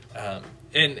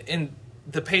 And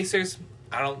the Pacers,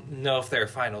 I don't know if they're a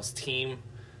finals team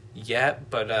yet,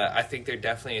 but I think they're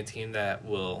definitely a team that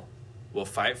will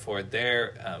fight for it.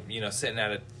 They're sitting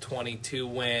at 22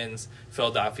 wins.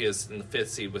 Philadelphia's in the 5th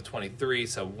seed with 23,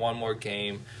 so 1 more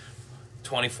game.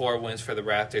 24 wins for the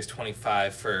Raptors,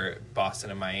 25 for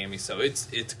Boston and Miami. So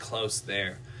it's close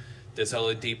there. Does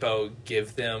Oladipo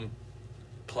give them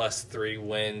 +3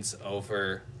 wins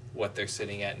over what they're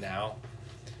sitting at now?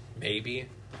 Maybe.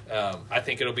 I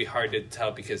think it'll be hard to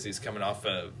tell because he's coming off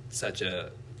of such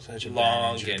a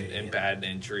long bad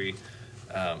injury.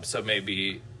 So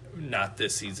maybe not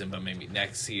this season, but maybe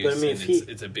next season. But, I mean,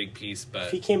 it's a big piece. But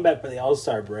if he came back by the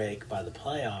All-Star break, by the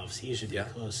playoffs, he should be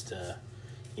close to,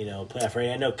 playoff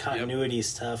ready. I know continuity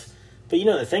is tough, but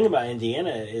the thing about Indiana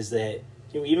is that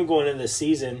even going into the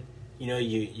season,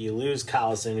 you lose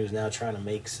Collison, who's now trying to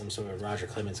make some sort of Roger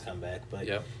Clemens comeback, but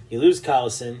you lose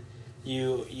Collison,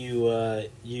 you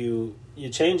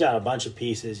change out a bunch of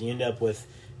pieces. You end up with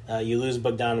you lose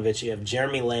Bogdanovich, you have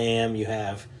Jeremy Lamb, you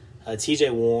have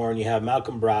T.J. Warren, you have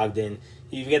Malcolm Brogdon.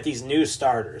 You've got these new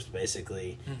starters,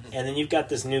 basically, and then you've got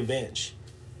this new bench.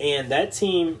 And that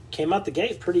team came out the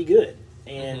gate pretty good.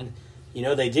 And,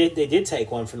 they did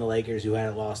take one from the Lakers who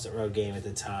hadn't lost a road game at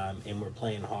the time and were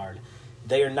playing hard.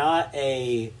 They're not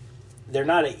an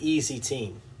easy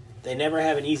team. They never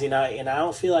have an easy night, and I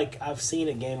don't feel like I've seen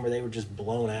a game where they were just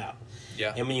blown out.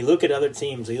 Yeah. And when you look at other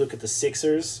teams, you look at the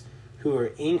Sixers, who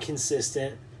are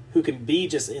inconsistent, who can be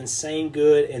just insane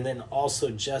good and then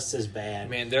also just as bad.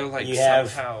 Man, they're you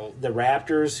somehow... have the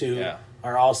Raptors, who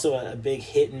are also a big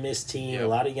hit and miss team. Yep. A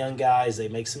lot of young guys. They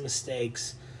make some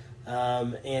mistakes.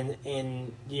 And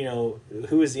you know,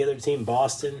 who is the other team?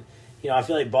 Boston. You know, I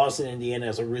feel like Boston and Indiana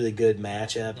is a really good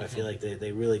matchup. I feel like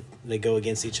they go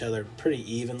against each other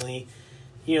pretty evenly.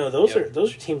 You know, those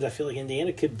are teams I feel like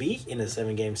Indiana could beat in a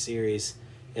 7-game series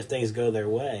if things go their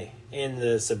way. And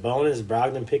the Sabonis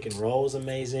Brogdon pick and roll is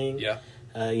amazing. Yeah.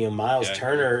 You know, Miles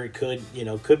Turner could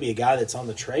be a guy that's on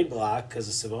the trade block because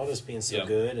of Sabonis being so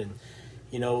good. And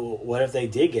you know, what if they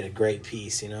did get a great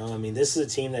piece? You know, I mean, this is a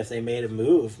team that if they made a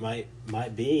move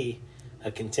might be a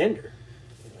contender.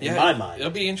 In my mind,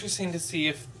 it'll be interesting to see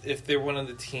if they're one of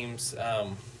the teams,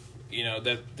 you know,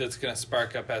 that's going to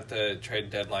spark up at the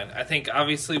trade deadline. I think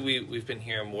obviously we've been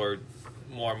hearing more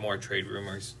and more trade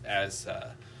rumors as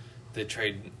the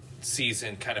trade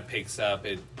season kind of picks up.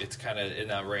 It's kind of in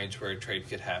that range where a trade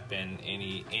could happen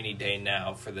any day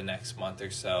now for the next month or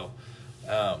so.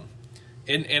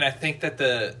 And I think that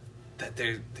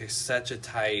there's such a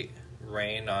tight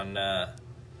rein on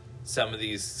some of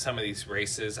these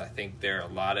races. I think there are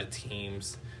a lot of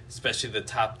teams, especially the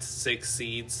top 6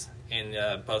 seeds in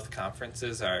both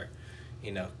conferences, are,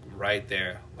 you know, right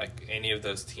there. Like any of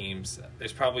those teams,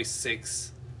 there's probably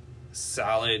 6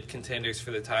 solid contenders for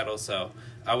the title. So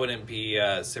I wouldn't be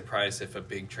surprised if a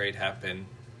big trade happened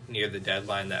near the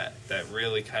deadline that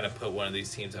really kind of put one of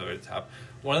these teams over the top.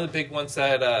 One of the big ones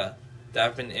that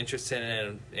I've been interested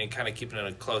in and kind of keeping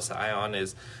a close eye on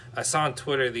is I saw on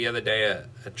Twitter the other day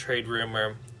a trade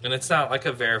rumor, and it's not like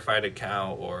a verified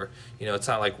account or, you know, it's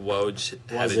not like Woj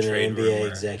had a trade an NBA rumor.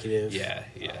 executive? Yeah.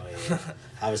 Oh, yeah.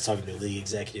 I was talking to league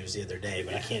executives the other day,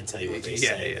 but I can't tell you what they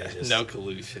say. Yeah. Just, no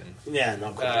collusion. Yeah,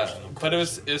 no collusion. But it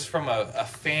was from a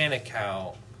fan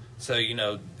account, so, you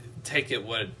know, take it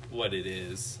what it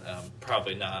is.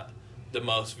 Probably not the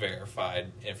most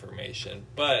verified information,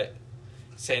 but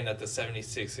saying that the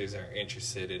 76ers are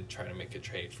interested in trying to make a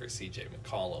trade for CJ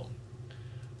McCollum,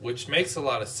 which makes a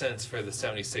lot of sense for the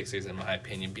 76ers in my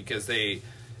opinion, because they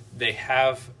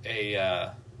have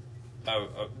they're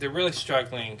really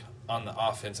struggling on the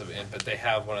offensive end, but they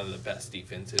have one of the best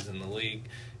defenses in the league,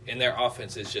 and their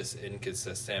offense is just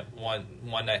inconsistent. One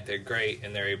night they're great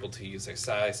and they're able to use their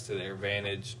size to their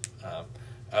advantage.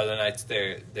 Other nights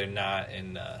they're not,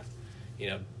 and you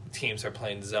know, teams are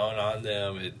playing zone on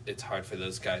them. It's hard for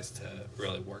those guys to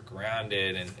really work around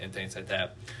it and things like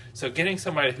that. So getting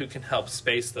somebody who can help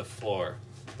space the floor,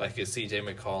 like a CJ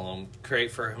McCollum,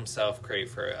 create for himself, create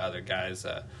for other guys,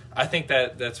 I think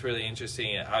that's really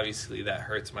interesting. And obviously that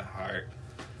hurts my heart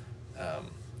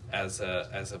as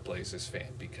a Blazers fan,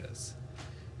 because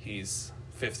he's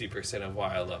 50% of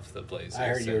why I love the Blazers. I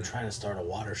heard you were trying to start a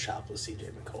water shop with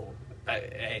CJ McCollum.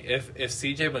 If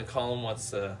CJ McCollum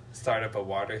wants to start up a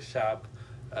water shop,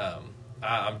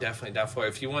 I'm definitely down for it.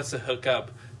 If he wants to hook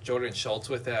up Jordan Schultz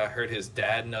with it, I heard his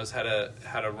dad knows how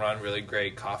to run really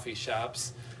great coffee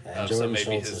shops. So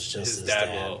maybe his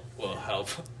dad will help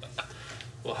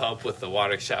will help with the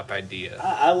water shop idea.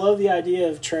 I love the idea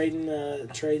of trading the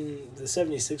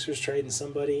 76ers trading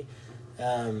somebody.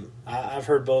 I've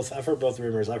heard both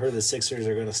rumors. I've heard the Sixers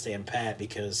are going to stand pat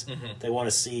because they want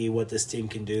to see what this team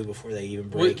can do before they even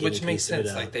break any which makes piece of sense.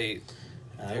 it up. Like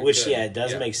it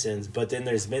does make sense. But then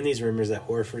there's been these rumors that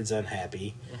Horford's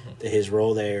unhappy, that his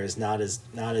role there is not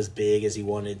as big as he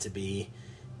wanted to be,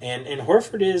 and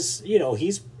Horford is, you know,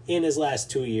 he's in his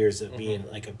last 2 years of being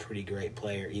like a pretty great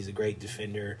player. He's a great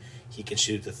defender. He can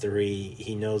shoot the three.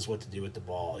 He knows what to do with the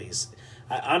ball.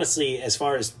 Honestly, as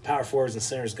far as power forwards and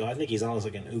centers go, I think he's almost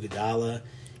like an Iguodala.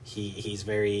 He's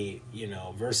very, you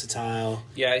know, versatile.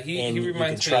 Yeah, he reminds me. You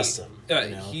can trust him. You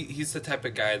know? He's the type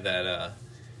of guy that,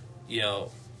 you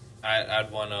know,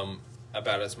 I'd want him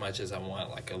about as much as I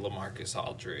want like a LaMarcus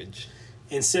Aldridge.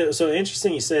 And so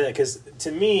interesting you say that, because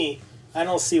to me, I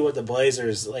don't see what the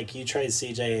Blazers, like, you trade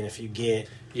CJ, and if you get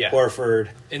Horford,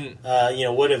 and you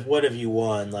know, what have you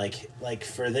won? Like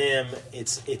for them,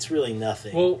 it's really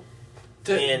nothing. Well.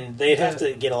 And they'd have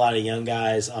to get a lot of young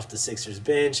guys off the Sixers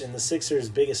bench, and the Sixers'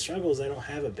 biggest struggle is they don't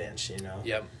have a bench, you know?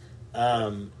 Yep.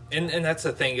 And that's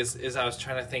the thing is I was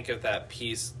trying to think of that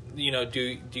piece. You know,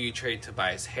 do you trade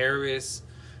Tobias Harris?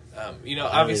 You know,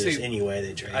 obviously, any way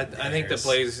they trade. I think the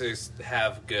Blazers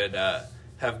have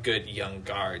good young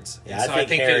guards. Yeah, so I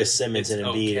think Harris, Simmons, and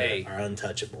Embiid are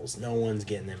untouchables. No one's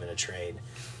getting them in a trade.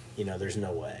 You know, there's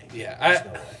no way. Yeah, there's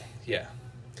no way. Yeah.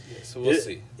 So we'll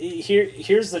see.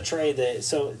 Here's the trade that.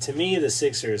 So to me, the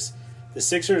Sixers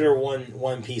are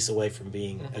one piece away from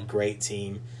being a great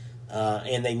team,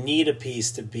 and they need a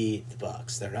piece to beat the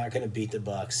Bucks. They're not going to beat the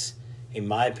Bucks, in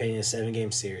my opinion. A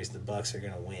 7-game series, the Bucks are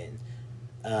going to win.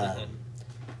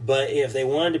 But if they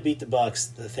wanted to beat the Bucks,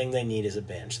 the thing they need is a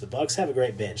bench. The Bucks have a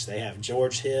great bench. They have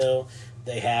George Hill.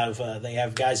 They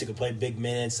have guys who can play big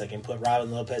minutes. They can put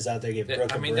Robin Lopez out there, give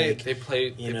Brooke a break. They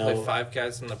play five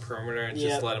guys on the perimeter and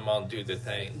just let them all do the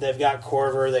thing. They've got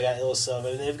Corver. They got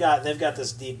Ilyasova. They've got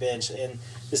this deep bench, and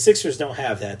the Sixers don't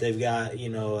have that. They've got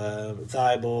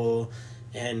Thibault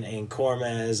and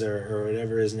Kormaz or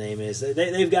whatever his name is.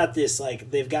 They've got this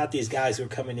they've got these guys who are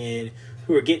coming in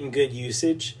who are getting good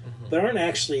usage, but aren't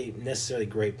actually necessarily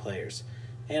great players.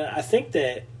 And I think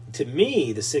that, to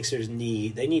me, the Sixers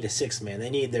need a sixth man. They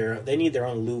need their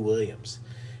own Lou Williams.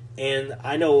 And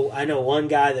I know one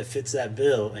guy that fits that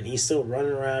bill, and he's still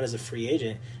running around as a free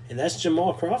agent, and that's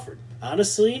Jamal Crawford.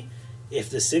 Honestly, if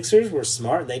the Sixers were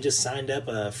smart, they just signed up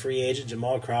a free agent,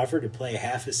 Jamal Crawford, to play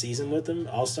half a season with them,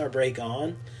 All-Star break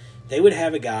on, they would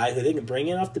have a guy who they can bring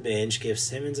in off the bench, give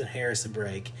Simmons and Harris a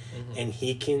break, and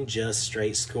he can just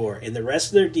straight score. And the rest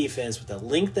of their defense, with the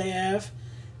length they have,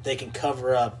 they can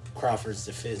cover up Crawford's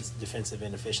defensive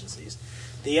inefficiencies.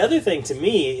 The other thing to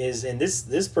me is, and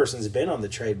this person's been on the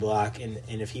trade block, and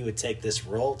if he would take this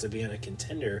role to be on a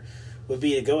contender, would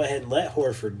be to go ahead and let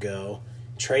Horford go,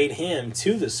 trade him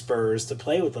to the Spurs to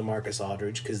play with LaMarcus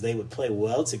Aldridge, because they would play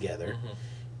well together,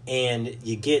 and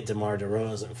you get DeMar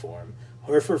DeRozan for him.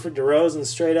 Horford for DeRozan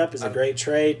straight up is a great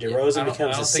trade. DeRozan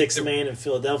becomes a sixth man in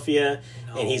Philadelphia,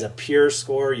 and he's a pure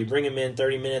scorer. You bring him in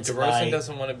 30 minutes a night. DeRozan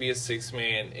doesn't want to be a sixth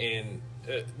man, and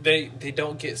they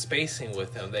don't get spacing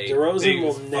with him. DeRozan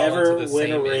will never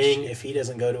win a ring if he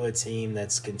doesn't go to a team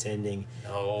that's contending.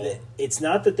 No. It's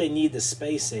not that they need the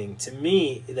spacing. To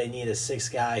me, they need a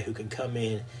sixth guy who can come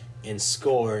in and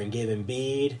score and give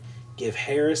Embiid, give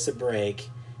Harris a break,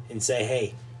 and say,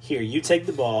 hey, here, you take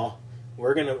the ball.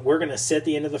 We're gonna sit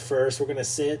the end of the first. We're gonna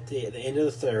sit the end of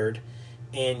the third,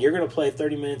 and you're gonna play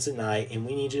 30 minutes a night. And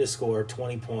we need you to score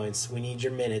 20 points. We need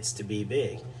your minutes to be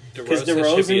big, because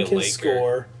DeRozan can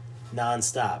score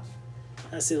nonstop.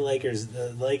 I see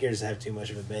the Lakers have too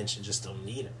much of a bench and just don't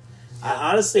need him.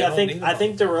 I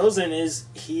think DeRozan is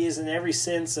in every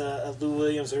sense of Lou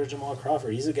Williams or Jamal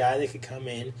Crawford. He's a guy that could come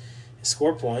in,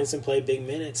 score points, and play big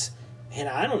minutes. And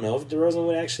I don't know if DeRozan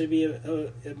would actually be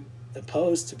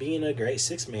opposed to being a great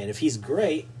sixth man. If he's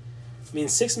great, I mean,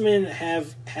 six men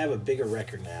have a bigger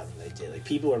record now than they did. Like,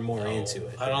 people are more into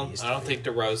it. I don't think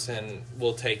DeRozan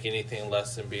will take anything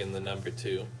less than being the number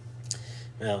 2.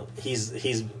 Well,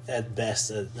 he's at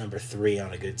best a number 3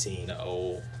 on a good team.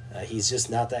 No, he's just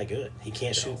not that good. He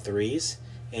can't shoot threes,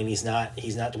 and he's not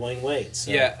Dwayne Wade.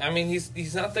 So. Yeah, I mean,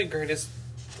 he's not the greatest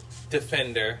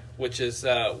defender, which is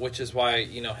why,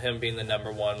 him being the number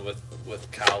 1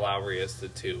 with Kyle Lowry as the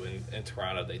 2 in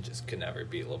Toronto, they just could never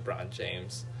beat LeBron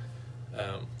James.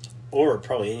 Or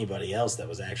probably anybody else that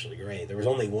was actually great. There was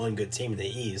only one good team in the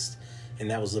East,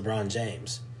 and that was LeBron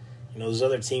James. Those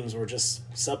other teams were just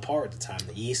subpar at the time.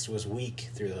 The East was weak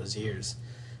through those years.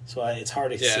 So it's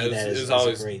hard to see that as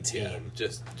always a great team. Yeah,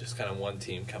 just kind of one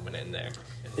team coming in there.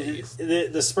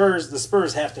 The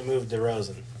Spurs have to move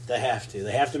DeRozan. They have to.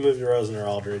 They have to move DeRozan or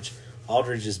Aldridge.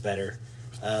 Aldridge is better.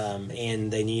 And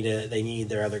they need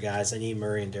their other guys. They need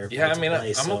Murray and Dirk. Yeah, I mean,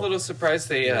 I'm a little surprised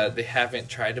they haven't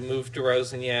tried to move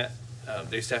DeRozan yet.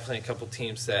 There's definitely a couple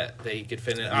teams that they could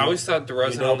fit in. I always thought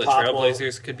DeRozan on the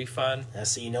Trailblazers could be fun.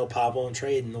 So Pop won't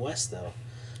trade in the West, though.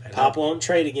 Pop won't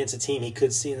trade against a team he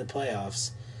could see in the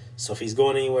playoffs. So if he's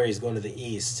going anywhere, he's going to the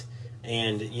East.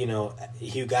 And,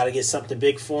 you got to get something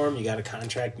big for him. You got a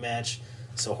contract match.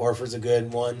 So Horford's a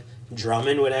good one.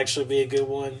 Drummond would actually be a good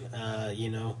one.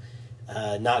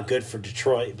 Not good for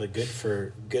Detroit, but good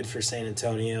for San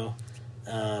Antonio.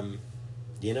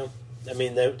 I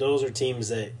mean, those are teams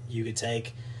that you could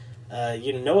take.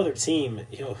 No other team.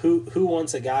 Who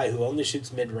wants a guy who only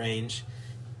shoots mid range,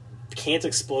 can't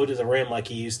explode to the rim like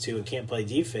he used to, and can't play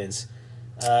defense?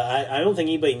 I don't think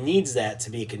anybody needs that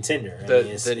to be a contender.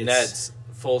 The Nets,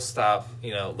 full stop.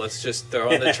 Let's just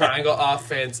throw in the triangle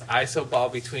offense, ISO ball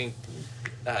between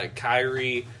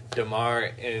Kyrie,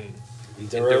 DeMar, and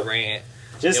Durant.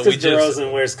 Just because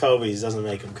DeRozan wears Kobe's doesn't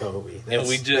make him Kobe. And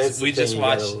we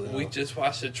just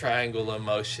watched a triangle in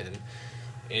motion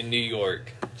in New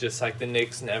York, just like the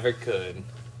Knicks never could.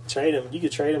 Trade him. You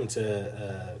could trade him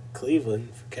to Cleveland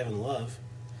for Kevin Love.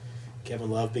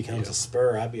 Kevin Love becomes a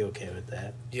Spur. I'd be okay with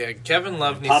that. Yeah, Kevin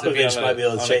Love needs to be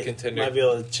on a contender. Might be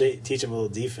able to teach him a little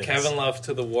defense. Kevin Love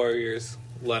to the Warriors.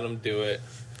 Let him do it.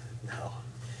 No.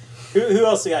 Who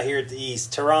else we got here at the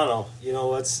East? Toronto.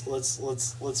 Let's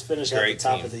finish at the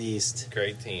top of the East.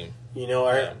 Great team.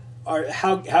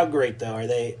 How great though are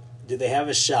they? Do they have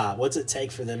a shot? What's it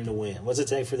take for them to win? What's it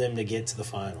take for them to get to the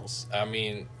finals? I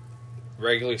mean,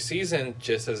 regular season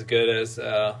just as good as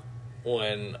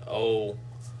when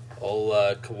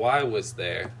Kawhi was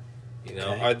there. You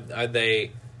know, Okay. are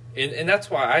they? And that's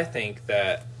why I think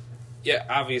that. Yeah,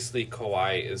 obviously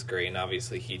Kawhi is great, and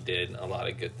obviously he did a lot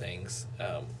of good things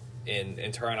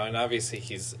in Toronto, and obviously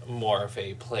he's more of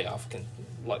a playoff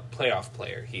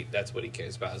player. That's what he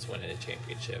cares about, is winning a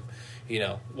championship. You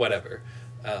know, whatever.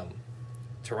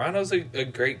 Toronto's a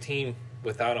great team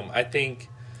without him. I think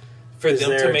for Is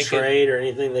them there to a make trade or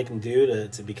anything they can do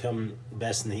to become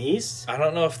best in the East? I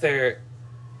don't know if they're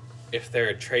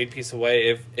a trade piece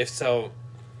away. If so,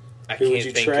 Who would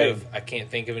you trade? I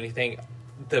can't think of anything.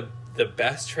 The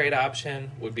best trade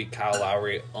option would be Kyle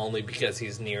Lowry, only because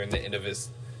he's nearing the end of his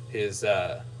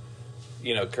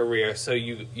career. So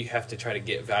you have to try to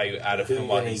get value out of Who him you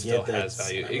while gonna he still get has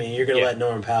that's- value. I mean, you're going to Yeah. let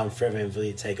Norman Powell and Fred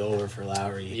VanVleet take over for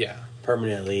Lowry Yeah.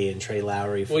 permanently and trade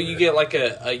Lowry for... Well, you get like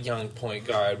a young point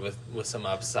guard with some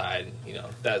upside,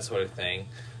 that sort of thing.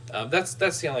 That's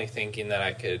the only thinking that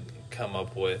I could come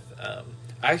up with. I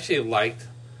actually liked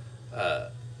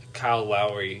Kyle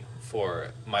Lowry for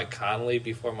Mike Conley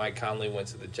before Mike Conley went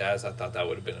to the Jazz. I thought that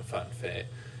would have been a fun fit.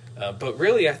 But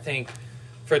really, I think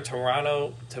for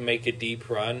Toronto to make a deep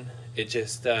run, it's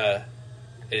just a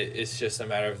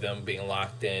matter of them being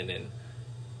locked in, and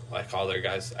like all their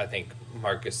guys, I think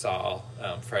Marc Gasol,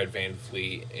 Fred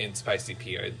VanVleet, and Spicy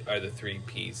P are the three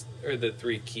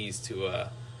keys to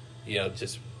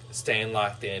just staying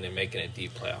locked in and making a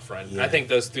deep playoff run. Yeah. I think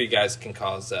those three guys can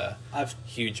cause I've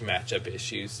huge matchup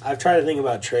issues. I've tried to think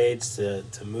about trades to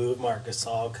move Marc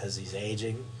Gasol because he's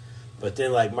aging, but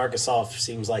then like Marc Gasol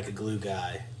seems like a glue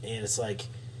guy, and it's like,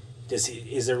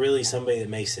 is there really somebody that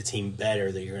makes the team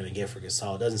better that you're going to get for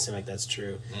Gasol? It doesn't seem like that's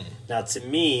true. Now, to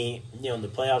me, in the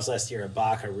playoffs last year,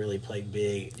 Ibaka really played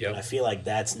big, Yep. and I feel like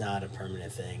that's not a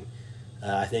permanent thing.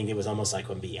 I think it was almost like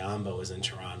when Biyombo was in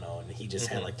Toronto, and he just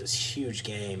had like those huge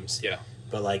games. Yeah.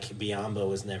 But like Biyombo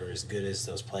was never as good as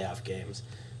those playoff games.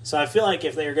 So I feel like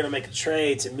if they were going to make a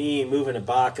trade, to me, moving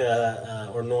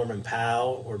Ibaka or Norman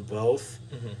Powell or both,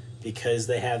 because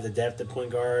they have the depth at point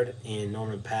guard, and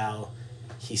Norman Powell,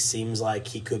 he seems like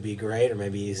he could be great, or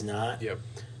maybe he's not. Yep.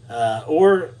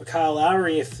 Or Kyle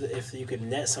Lowry, if you could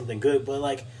net something good. But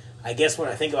like, I guess when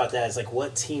I think about that, it's like,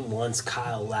 what team wants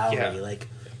Kyle Lowry? Yeah.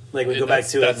 Like we go back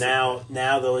to it That's- now.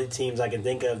 Now the only teams I can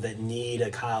think of that need a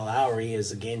Kyle Lowry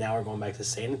is, again, now we're going back to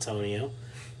San Antonio,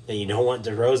 and you don't want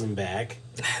DeRozan back.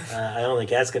 I don't think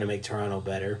that's going to make Toronto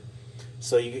better.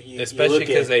 So you Especially look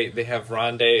because at, they have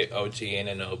Rondé, OG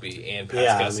Anunoby, and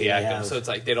Yeah, Pascal I mean, they Siakam. have- So it's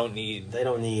like they don't need. they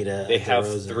don't need a They have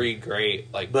DeRozan. three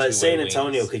great But two-way San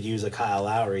Antonio wings. could use a Kyle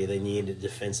Lowry. They need a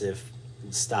defensive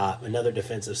another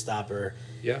defensive stopper.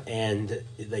 Yeah. And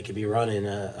they could be running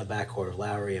a backcourt of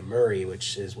Lowry and Murray,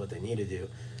 which is what they need to do.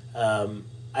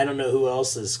 I don't know who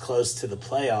else is close to the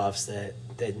playoffs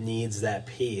that needs that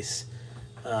piece.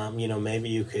 Maybe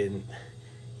you could,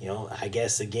 I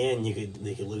guess again you could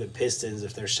look at Pistons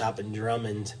if they're shopping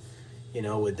Drummond.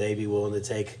 Would they be willing to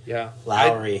take Yeah,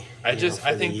 Lowry? I for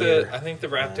think the year? I think the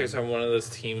Raptors are one of those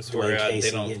teams where Dwayne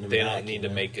Casey they getting them don't back, need to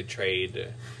make a trade.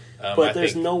 But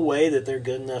there's no way that they're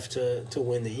good enough to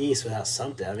win the East without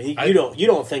something. I mean, I- you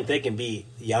don't think they can beat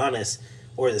Giannis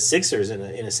or the Sixers in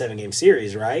a 7-game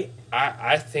series, right?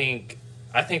 I think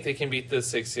they can beat the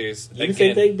Sixers. You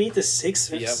think they beat the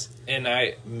Sixers? Yep. And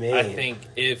I Man. think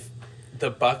if the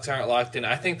Bucks aren't locked in,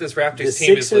 I think this Raptors The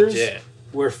team is Sixers legit.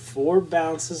 were 4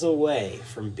 bounces away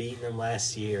from beating them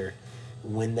last year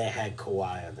when they had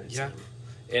Kawhi on their Yeah. team.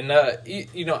 And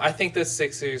I think the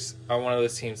Sixers are one of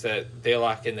those teams that they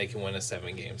lock in, they can win a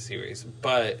 7-game series.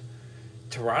 But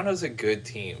Toronto's a good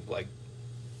team. Like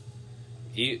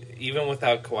even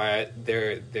without Kawhi,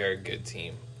 they're a good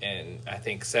team. And I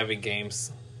think 7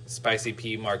 games, Spicy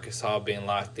P, Marc Gasol being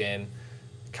locked in,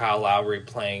 Kyle Lowry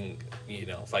playing,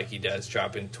 like he does,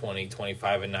 dropping 20,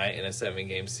 25 a night in a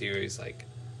 7-game series. Like,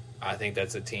 I think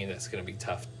that's a team that's going to be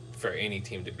tough for any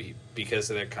team to beat because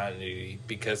of their continuity,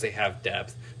 because they have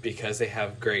depth, because they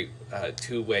have great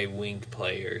two-way winged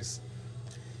players.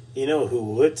 Who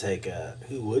would take a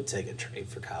trade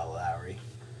for Kyle Lowry?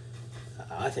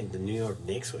 I think the New York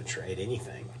Knicks would trade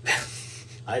anything.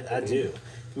 I do.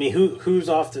 I mean, who's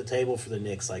off the table for the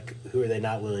Knicks? Like, who are they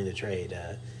not willing to trade?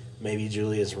 Maybe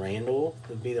Julius Randle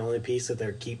would be the only piece that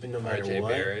they're keeping no matter RJ what.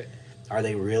 Barrett. Are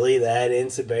they really that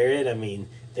into Barrett? I mean,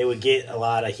 they would get a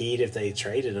lot of heat if they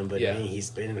traded him, but Yeah. he's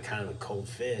been kind of a cold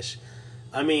fish.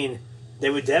 I mean, they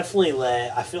would definitely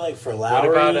I feel like for Lowry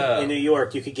about, in New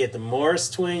York, you could get the Morris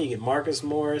twin, you get Marcus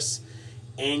Morris,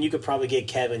 and you could probably get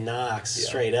Kevin Knox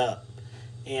straight up.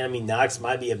 And I mean, Knox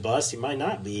might be a bust, he might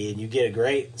not be, and you get a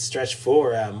great stretch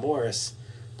 4 out of Morris.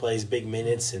 Plays big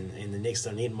minutes, and the Knicks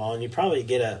don't need them all. And you probably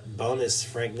get a bonus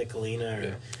Frank Nicolina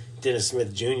or Dennis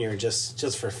Smith Jr.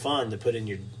 just for fun to put in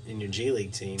your G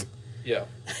League team. Yeah.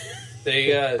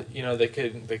 They they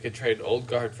could trade old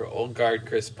guard for old guard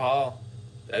Chris Paul.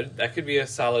 That could be a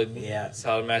solid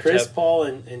matchup. Chris Paul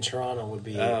in Toronto would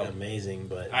be amazing,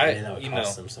 but that would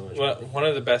cost them so much money. One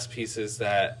of the best pieces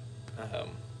that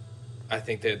I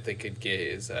think that they could get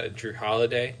is Drew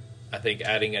Holiday. I think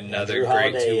adding another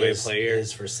great two-way player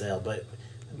is for sale, but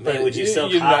would you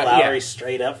sell Kyle Lowry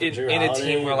straight up for Drew in Holiday? a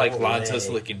team where Lonzo's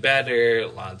looking better?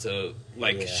 Lonzo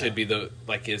should be the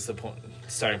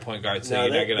starting point guard. So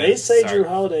you're not gonna. They say Drew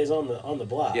Holiday's on the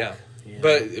block. Yeah,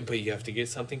 but you have to get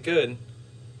something good.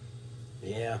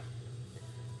 Yeah.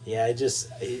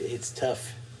 It's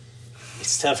tough.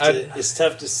 It's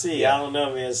tough to see. Yeah. I don't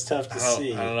know, man. It's tough to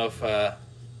see. I don't know if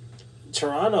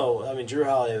Toronto. I mean, Drew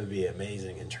Holiday would be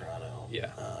amazing in Toronto. Yeah.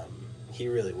 He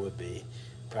really would be,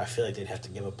 but I feel like they'd have to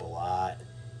give up a lot.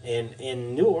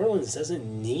 And New Orleans doesn't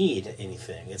need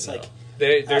anything. It's like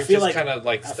they're just kind of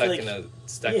stuck in a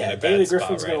bad David spot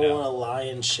Griffin's right gonna now. want a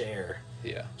lion's share.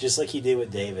 Yeah. Just like he did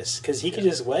with Davis. Because he could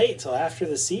just wait till after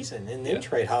the season and then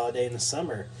trade Holiday in the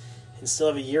summer and still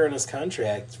have a year in his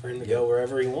contract for him to go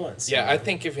wherever he wants. Yeah, I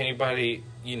think if anybody,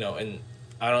 and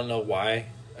I don't know why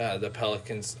the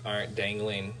Pelicans aren't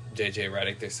dangling J.J.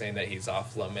 Redick. They're saying that he's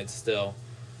off limits still.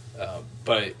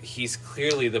 But he's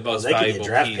clearly the most valuable piece. They could get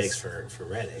draft picks for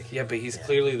Redick. Yeah, but he's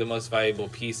clearly the most valuable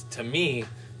piece to me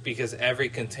because every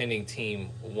contending team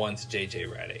wants J.J.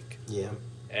 Redick. Yeah.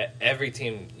 Every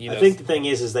team, I think the thing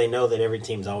is they know that every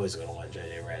team's always going to want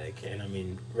J.J. Redick. And, I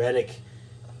mean, Redick,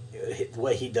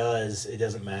 what he does, it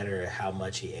doesn't matter how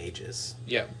much he ages.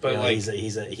 Yeah, but he's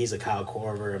a Kyle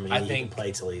Korver. I mean, he can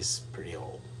play till he's pretty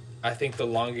old. I think the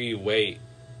longer you wait,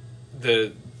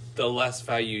 the less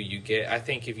value you get. I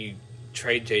think if you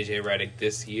trade J.J. Redick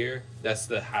this year, that's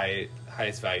the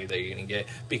highest value that you're going to get.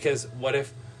 Because what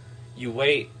if you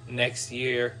wait next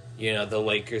year, the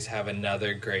Lakers have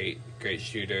another great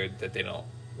shooter that they don't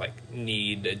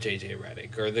need a J.J.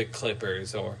 Redick, or the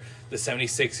Clippers or the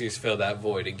 76ers fill that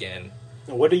void again.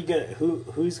 What are you gonna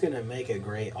who's gonna make a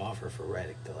great offer for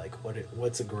Redick?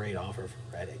 What's a great offer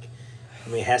for Redick? I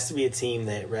mean, it has to be a team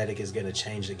that Redick is going to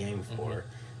change the game for. Mm-hmm.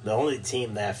 The only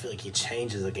team that I feel like he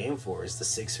changes the game for is the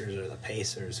Sixers or the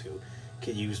Pacers, who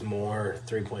could use more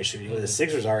 3-point shooting. Mm-hmm. The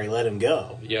Sixers already let him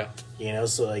go. Yeah,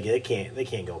 so they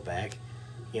can't go back.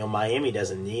 Miami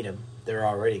doesn't need him. They're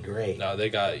already great. No, they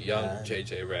got young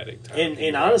J.J. Redick.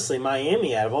 And honestly,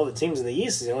 Miami, out of all the teams in the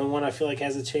East, is the only one I feel like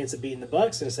has a chance of beating the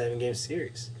Bucks in a 7-game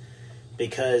series,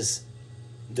 because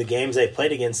the games they've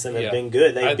played against them have been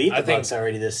good. They beat the Bucks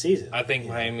already this season. I think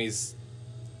Miami's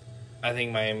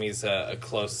a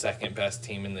close second best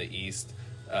team in the East,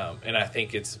 and I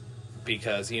think it's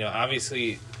because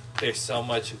obviously there's so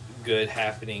much good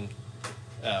happening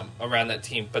around that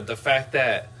team, but the fact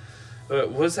that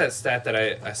what was that stat that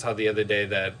I saw the other day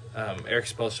that Eric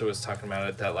Spoelstra was talking about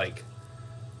it, that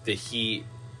the Heat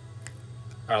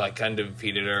are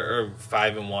undefeated or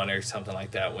 5-1 or something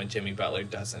like that when Jimmy Butler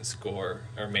doesn't score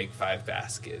or make 5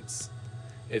 baskets.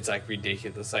 It's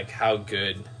ridiculous, how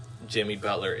good Jimmy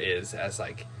Butler is as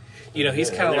he's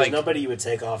kind of nobody you would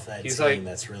take off that team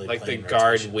that's really the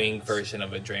guard wing version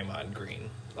of a Draymond Green.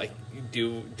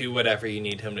 Do whatever you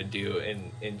need him to do,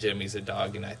 and Jimmy's a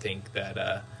dog, and I think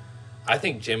that I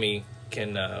think Jimmy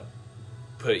can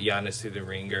put Giannis through the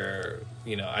ringer.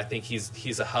 I think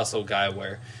he's a hustle guy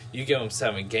where you give him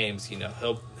 7 games,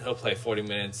 he'll play 40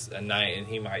 minutes a night and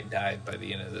he might die by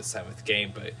the end of the 7th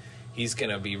game, but he's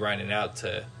gonna be running out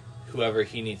to whoever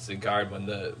he needs to guard when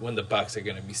the Bucks are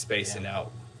gonna be spacing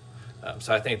out.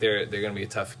 So I think they're gonna be a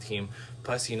tough team.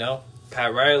 Plus,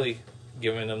 Pat Riley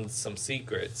giving them some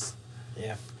secrets.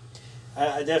 Yeah.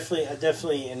 I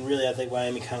definitely, and really, I think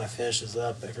Miami kind of finishes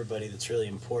up everybody that's really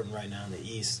important right now in the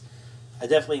East. I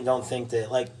definitely don't think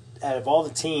that, out of all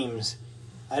the teams,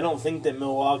 I don't think that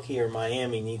Milwaukee or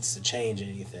Miami needs to change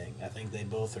anything. I think they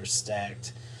both are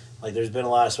stacked. There's been a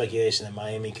lot of speculation that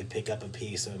Miami could pick up a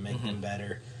piece that would make them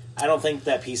better. I don't think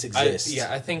that piece exists.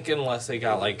 I think unless they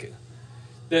got,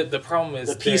 the problem is...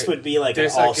 The piece would be, an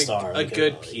all-star. A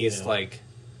good piece,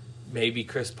 maybe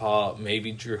Chris Paul,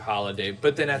 maybe Drew Holiday,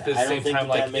 but then at the same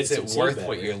time, is it worth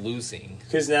what you're losing?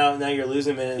 Because now you're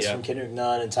losing minutes from Kendrick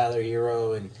Nunn and Tyler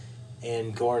Hero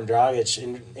and Goran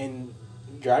Dragic, and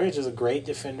Dragic is a great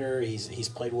defender. He's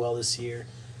played well this year.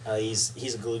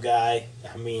 He's a glue guy.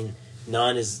 I mean,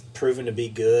 Nunn is proven to be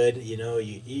good.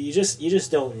 You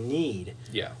just don't need.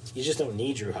 Yeah. You just don't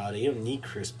need Drew Holiday. You don't need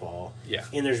Chris Paul. Yeah.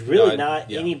 And there's really not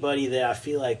anybody that I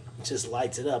feel like just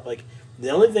lights it up. The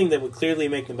only thing that would clearly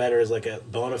make them better is a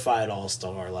bona fide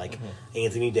all-star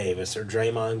Anthony Davis or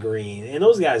Draymond Green. And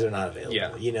those guys are not available.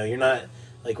 Yeah. You're not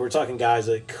Like, we're talking guys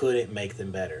that couldn't make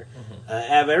them better.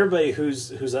 Out of everybody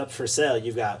who's up for sale,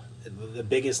 you've got the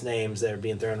biggest names that are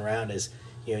being thrown around is,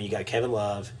 you got Kevin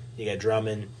Love, you got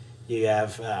Drummond, you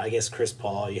have, I guess, Chris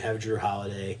Paul, you have Drew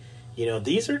Holiday.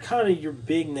 These are kind of your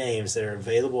big names that are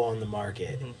available on the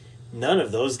market. None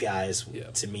of those guys,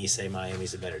 to me, say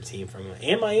Miami's a better team from them.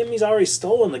 And Miami's already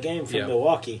stolen the game from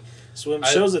Milwaukee. So it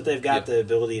shows that they've got the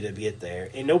ability to get there.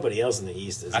 And nobody else in the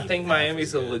East is. I think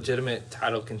Miami's a legitimate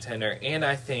title contender. And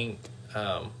I think,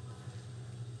 I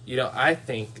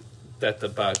think that the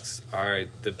Bucks are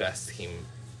the best team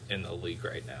in the league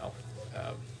right now.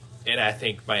 And I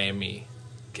think Miami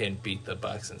can beat the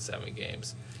Bucks in 7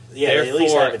 games. Yeah, they at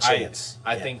least have a chance.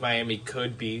 I think Miami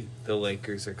could beat the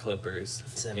Lakers or Clippers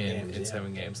in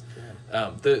 7 games.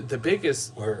 Yeah. The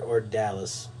biggest... Or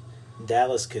Dallas.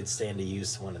 Dallas could stand to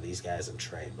use one of these guys in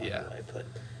trade, by the way, but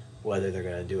whether they're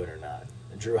going to do it or not.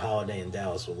 Drew Holiday in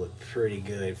Dallas will look pretty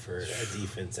good for a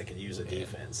defense that could use a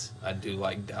defense. I do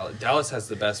like Dallas. Dallas has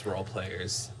the best role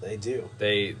players. They do.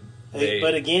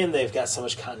 But again, they've got so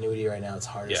much continuity right now. It's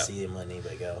hard to see them letting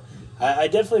anybody go. I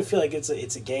definitely feel like it's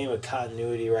a game of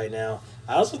continuity right now.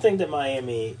 I also think that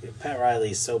Pat Riley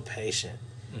is so patient,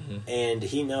 and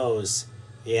he knows.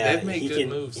 Yeah, they've made good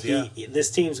moves.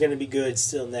 This team's going to be good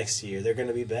still next year. They're going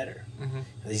to be better.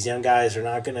 These young guys are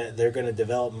not going to. They're going to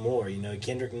develop more.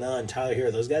 Kendrick Nunn, Tyler Hero,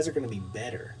 those guys are going to be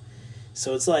better.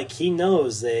 So it's like he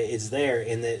knows that it's there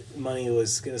and that money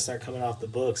was going to start coming off the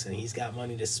books, and he's got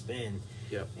money to spend.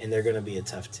 Yep. And they're going to be a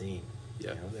tough team.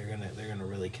 Yeah, they're gonna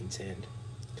really contend.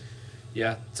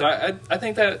 Yeah, so I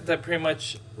think that pretty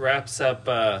much wraps up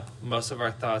most of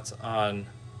our thoughts on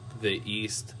the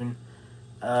East. We've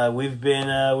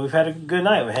had a good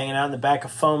night. We're hanging out in the back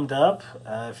of Foamed Up.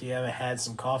 If you haven't had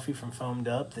some coffee from Foamed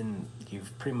Up, then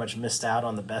you've pretty much missed out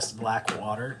on the best black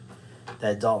water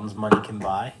that Dalton's money can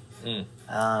buy. We've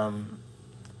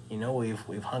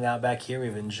hung out back here.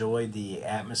 We've enjoyed the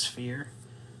atmosphere.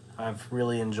 I've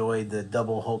really enjoyed the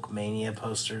double Hulkmania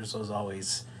posters. Those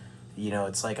always,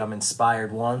 it's like I'm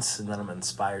inspired once and then I'm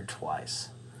inspired twice.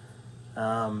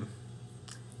 We're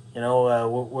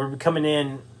coming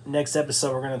in next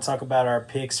episode. We're going to talk about our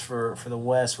picks for the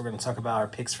West. We're going to talk about our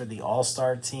picks for the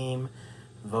All-Star team.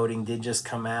 Voting did just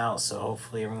come out, so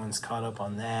hopefully everyone's caught up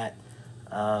on that.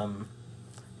 We're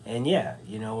going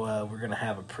to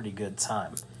have a pretty good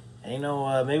time. And,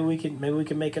 maybe we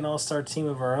can make an all-star team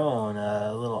of our own,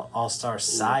 a little all-star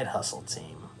side hustle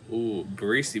team. Ooh,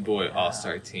 Barista Boy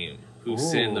all-star team. Who's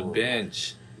sitting the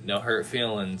bench? No hurt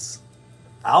feelings.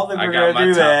 I don't think we're going to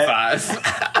do that. I got my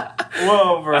top 5.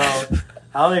 Whoa, bro. I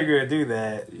don't think we're going to do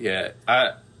that. Yeah.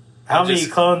 How many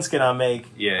clones can I make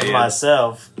of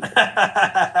myself?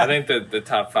 I think the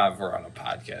top 5 were on a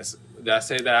podcast. Did I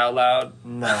say that out loud?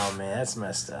 No, man. That's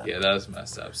messed up. Yeah, that was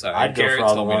messed up. Sorry. I'd go for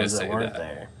all the ones that weren't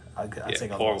there. I'd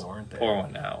take all the ones that weren't there. Pour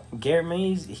one out. Garrett,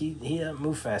 man, he doesn't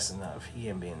move fast enough. He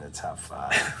can't be in the top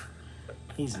 5.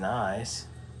 He's nice.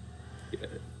 Yeah.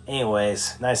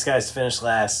 Anyways, nice guys to finish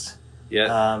last.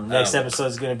 Yeah. Next episode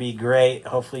is going to be great.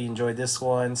 Hopefully you enjoyed this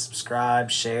one.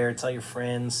 Subscribe, share, tell your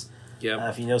friends. Yeah.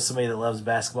 If you know somebody that loves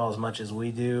basketball as much as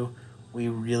we do, we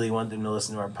really want them to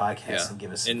listen to our podcast and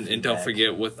give us some feedback. And don't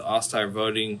forget, with All-Star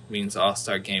voting means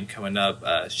All-Star game coming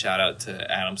up. Shout out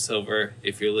to Adam Silver.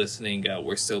 If you're listening,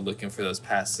 we're still looking for those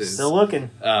passes. Still looking.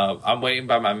 I'm waiting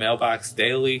by my mailbox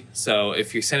daily. So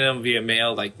if you're sending them via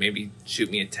mail, maybe shoot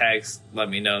me a text. Let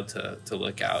me know to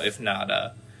look out. If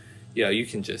not, you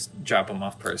can just drop them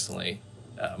off personally.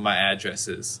 My address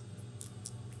is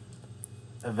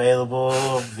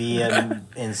available via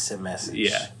instant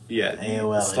message. Yeah.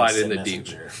 AOL slide instant in the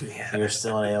messenger. deep. Yeah. You're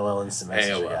still an AOL instant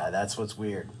messenger AOL. guy. That's what's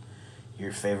weird.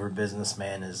 Your favorite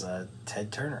businessman is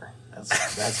Ted Turner.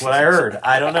 That's what I heard.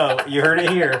 I don't know. You heard it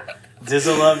here.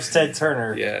 Dizzle loves Ted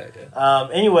Turner. Yeah.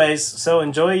 Anyways, so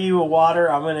enjoy you a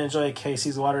water. I'm gonna enjoy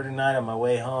Casey's water tonight on my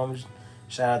way home.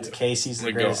 Shout out to Casey's,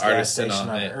 the greatest gas station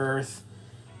on earth.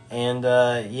 And,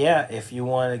 if you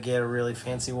want to get a really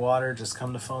fancy water, just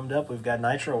come to Foamed Up. We've got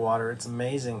nitro water. It's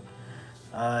amazing.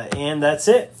 And that's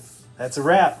it. That's a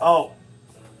wrap. Oh,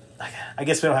 I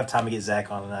guess we don't have time to get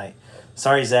Zach on tonight.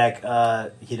 Sorry, Zach.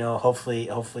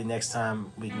 Hopefully next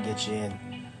time we can get you in.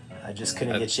 I just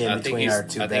couldn't get you in between our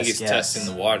two best guests. I think he's testing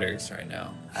the waters right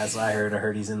now. As I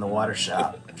heard he's in the water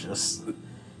shop.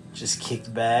 Just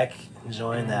kicked back,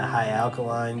 enjoying that high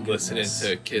alkaline goodness.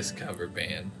 Listening to a Kiss cover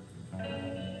band.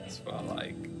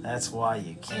 That's why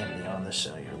you can't be on the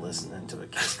show. You're listening to a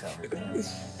Kiss cover band.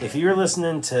 If you're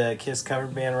listening to a Kiss cover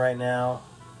band right now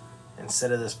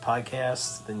instead of this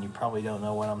podcast, then you probably don't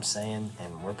know what I'm saying,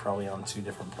 and we're probably on 2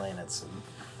 different planets, and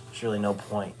there's really no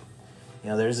point.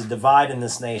 There's a divide in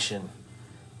this nation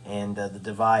And the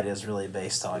divide is really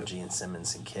based on Gene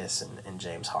Simmons and Kiss and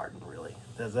James Harden, really.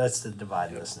 That's the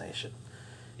divide in this nation.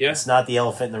 Yeah. It's not the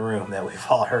elephant in the room that we've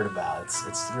all heard about.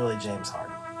 It's really James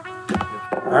Harden.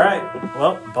 All right.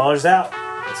 Well, Ballers out.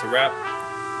 That's a wrap.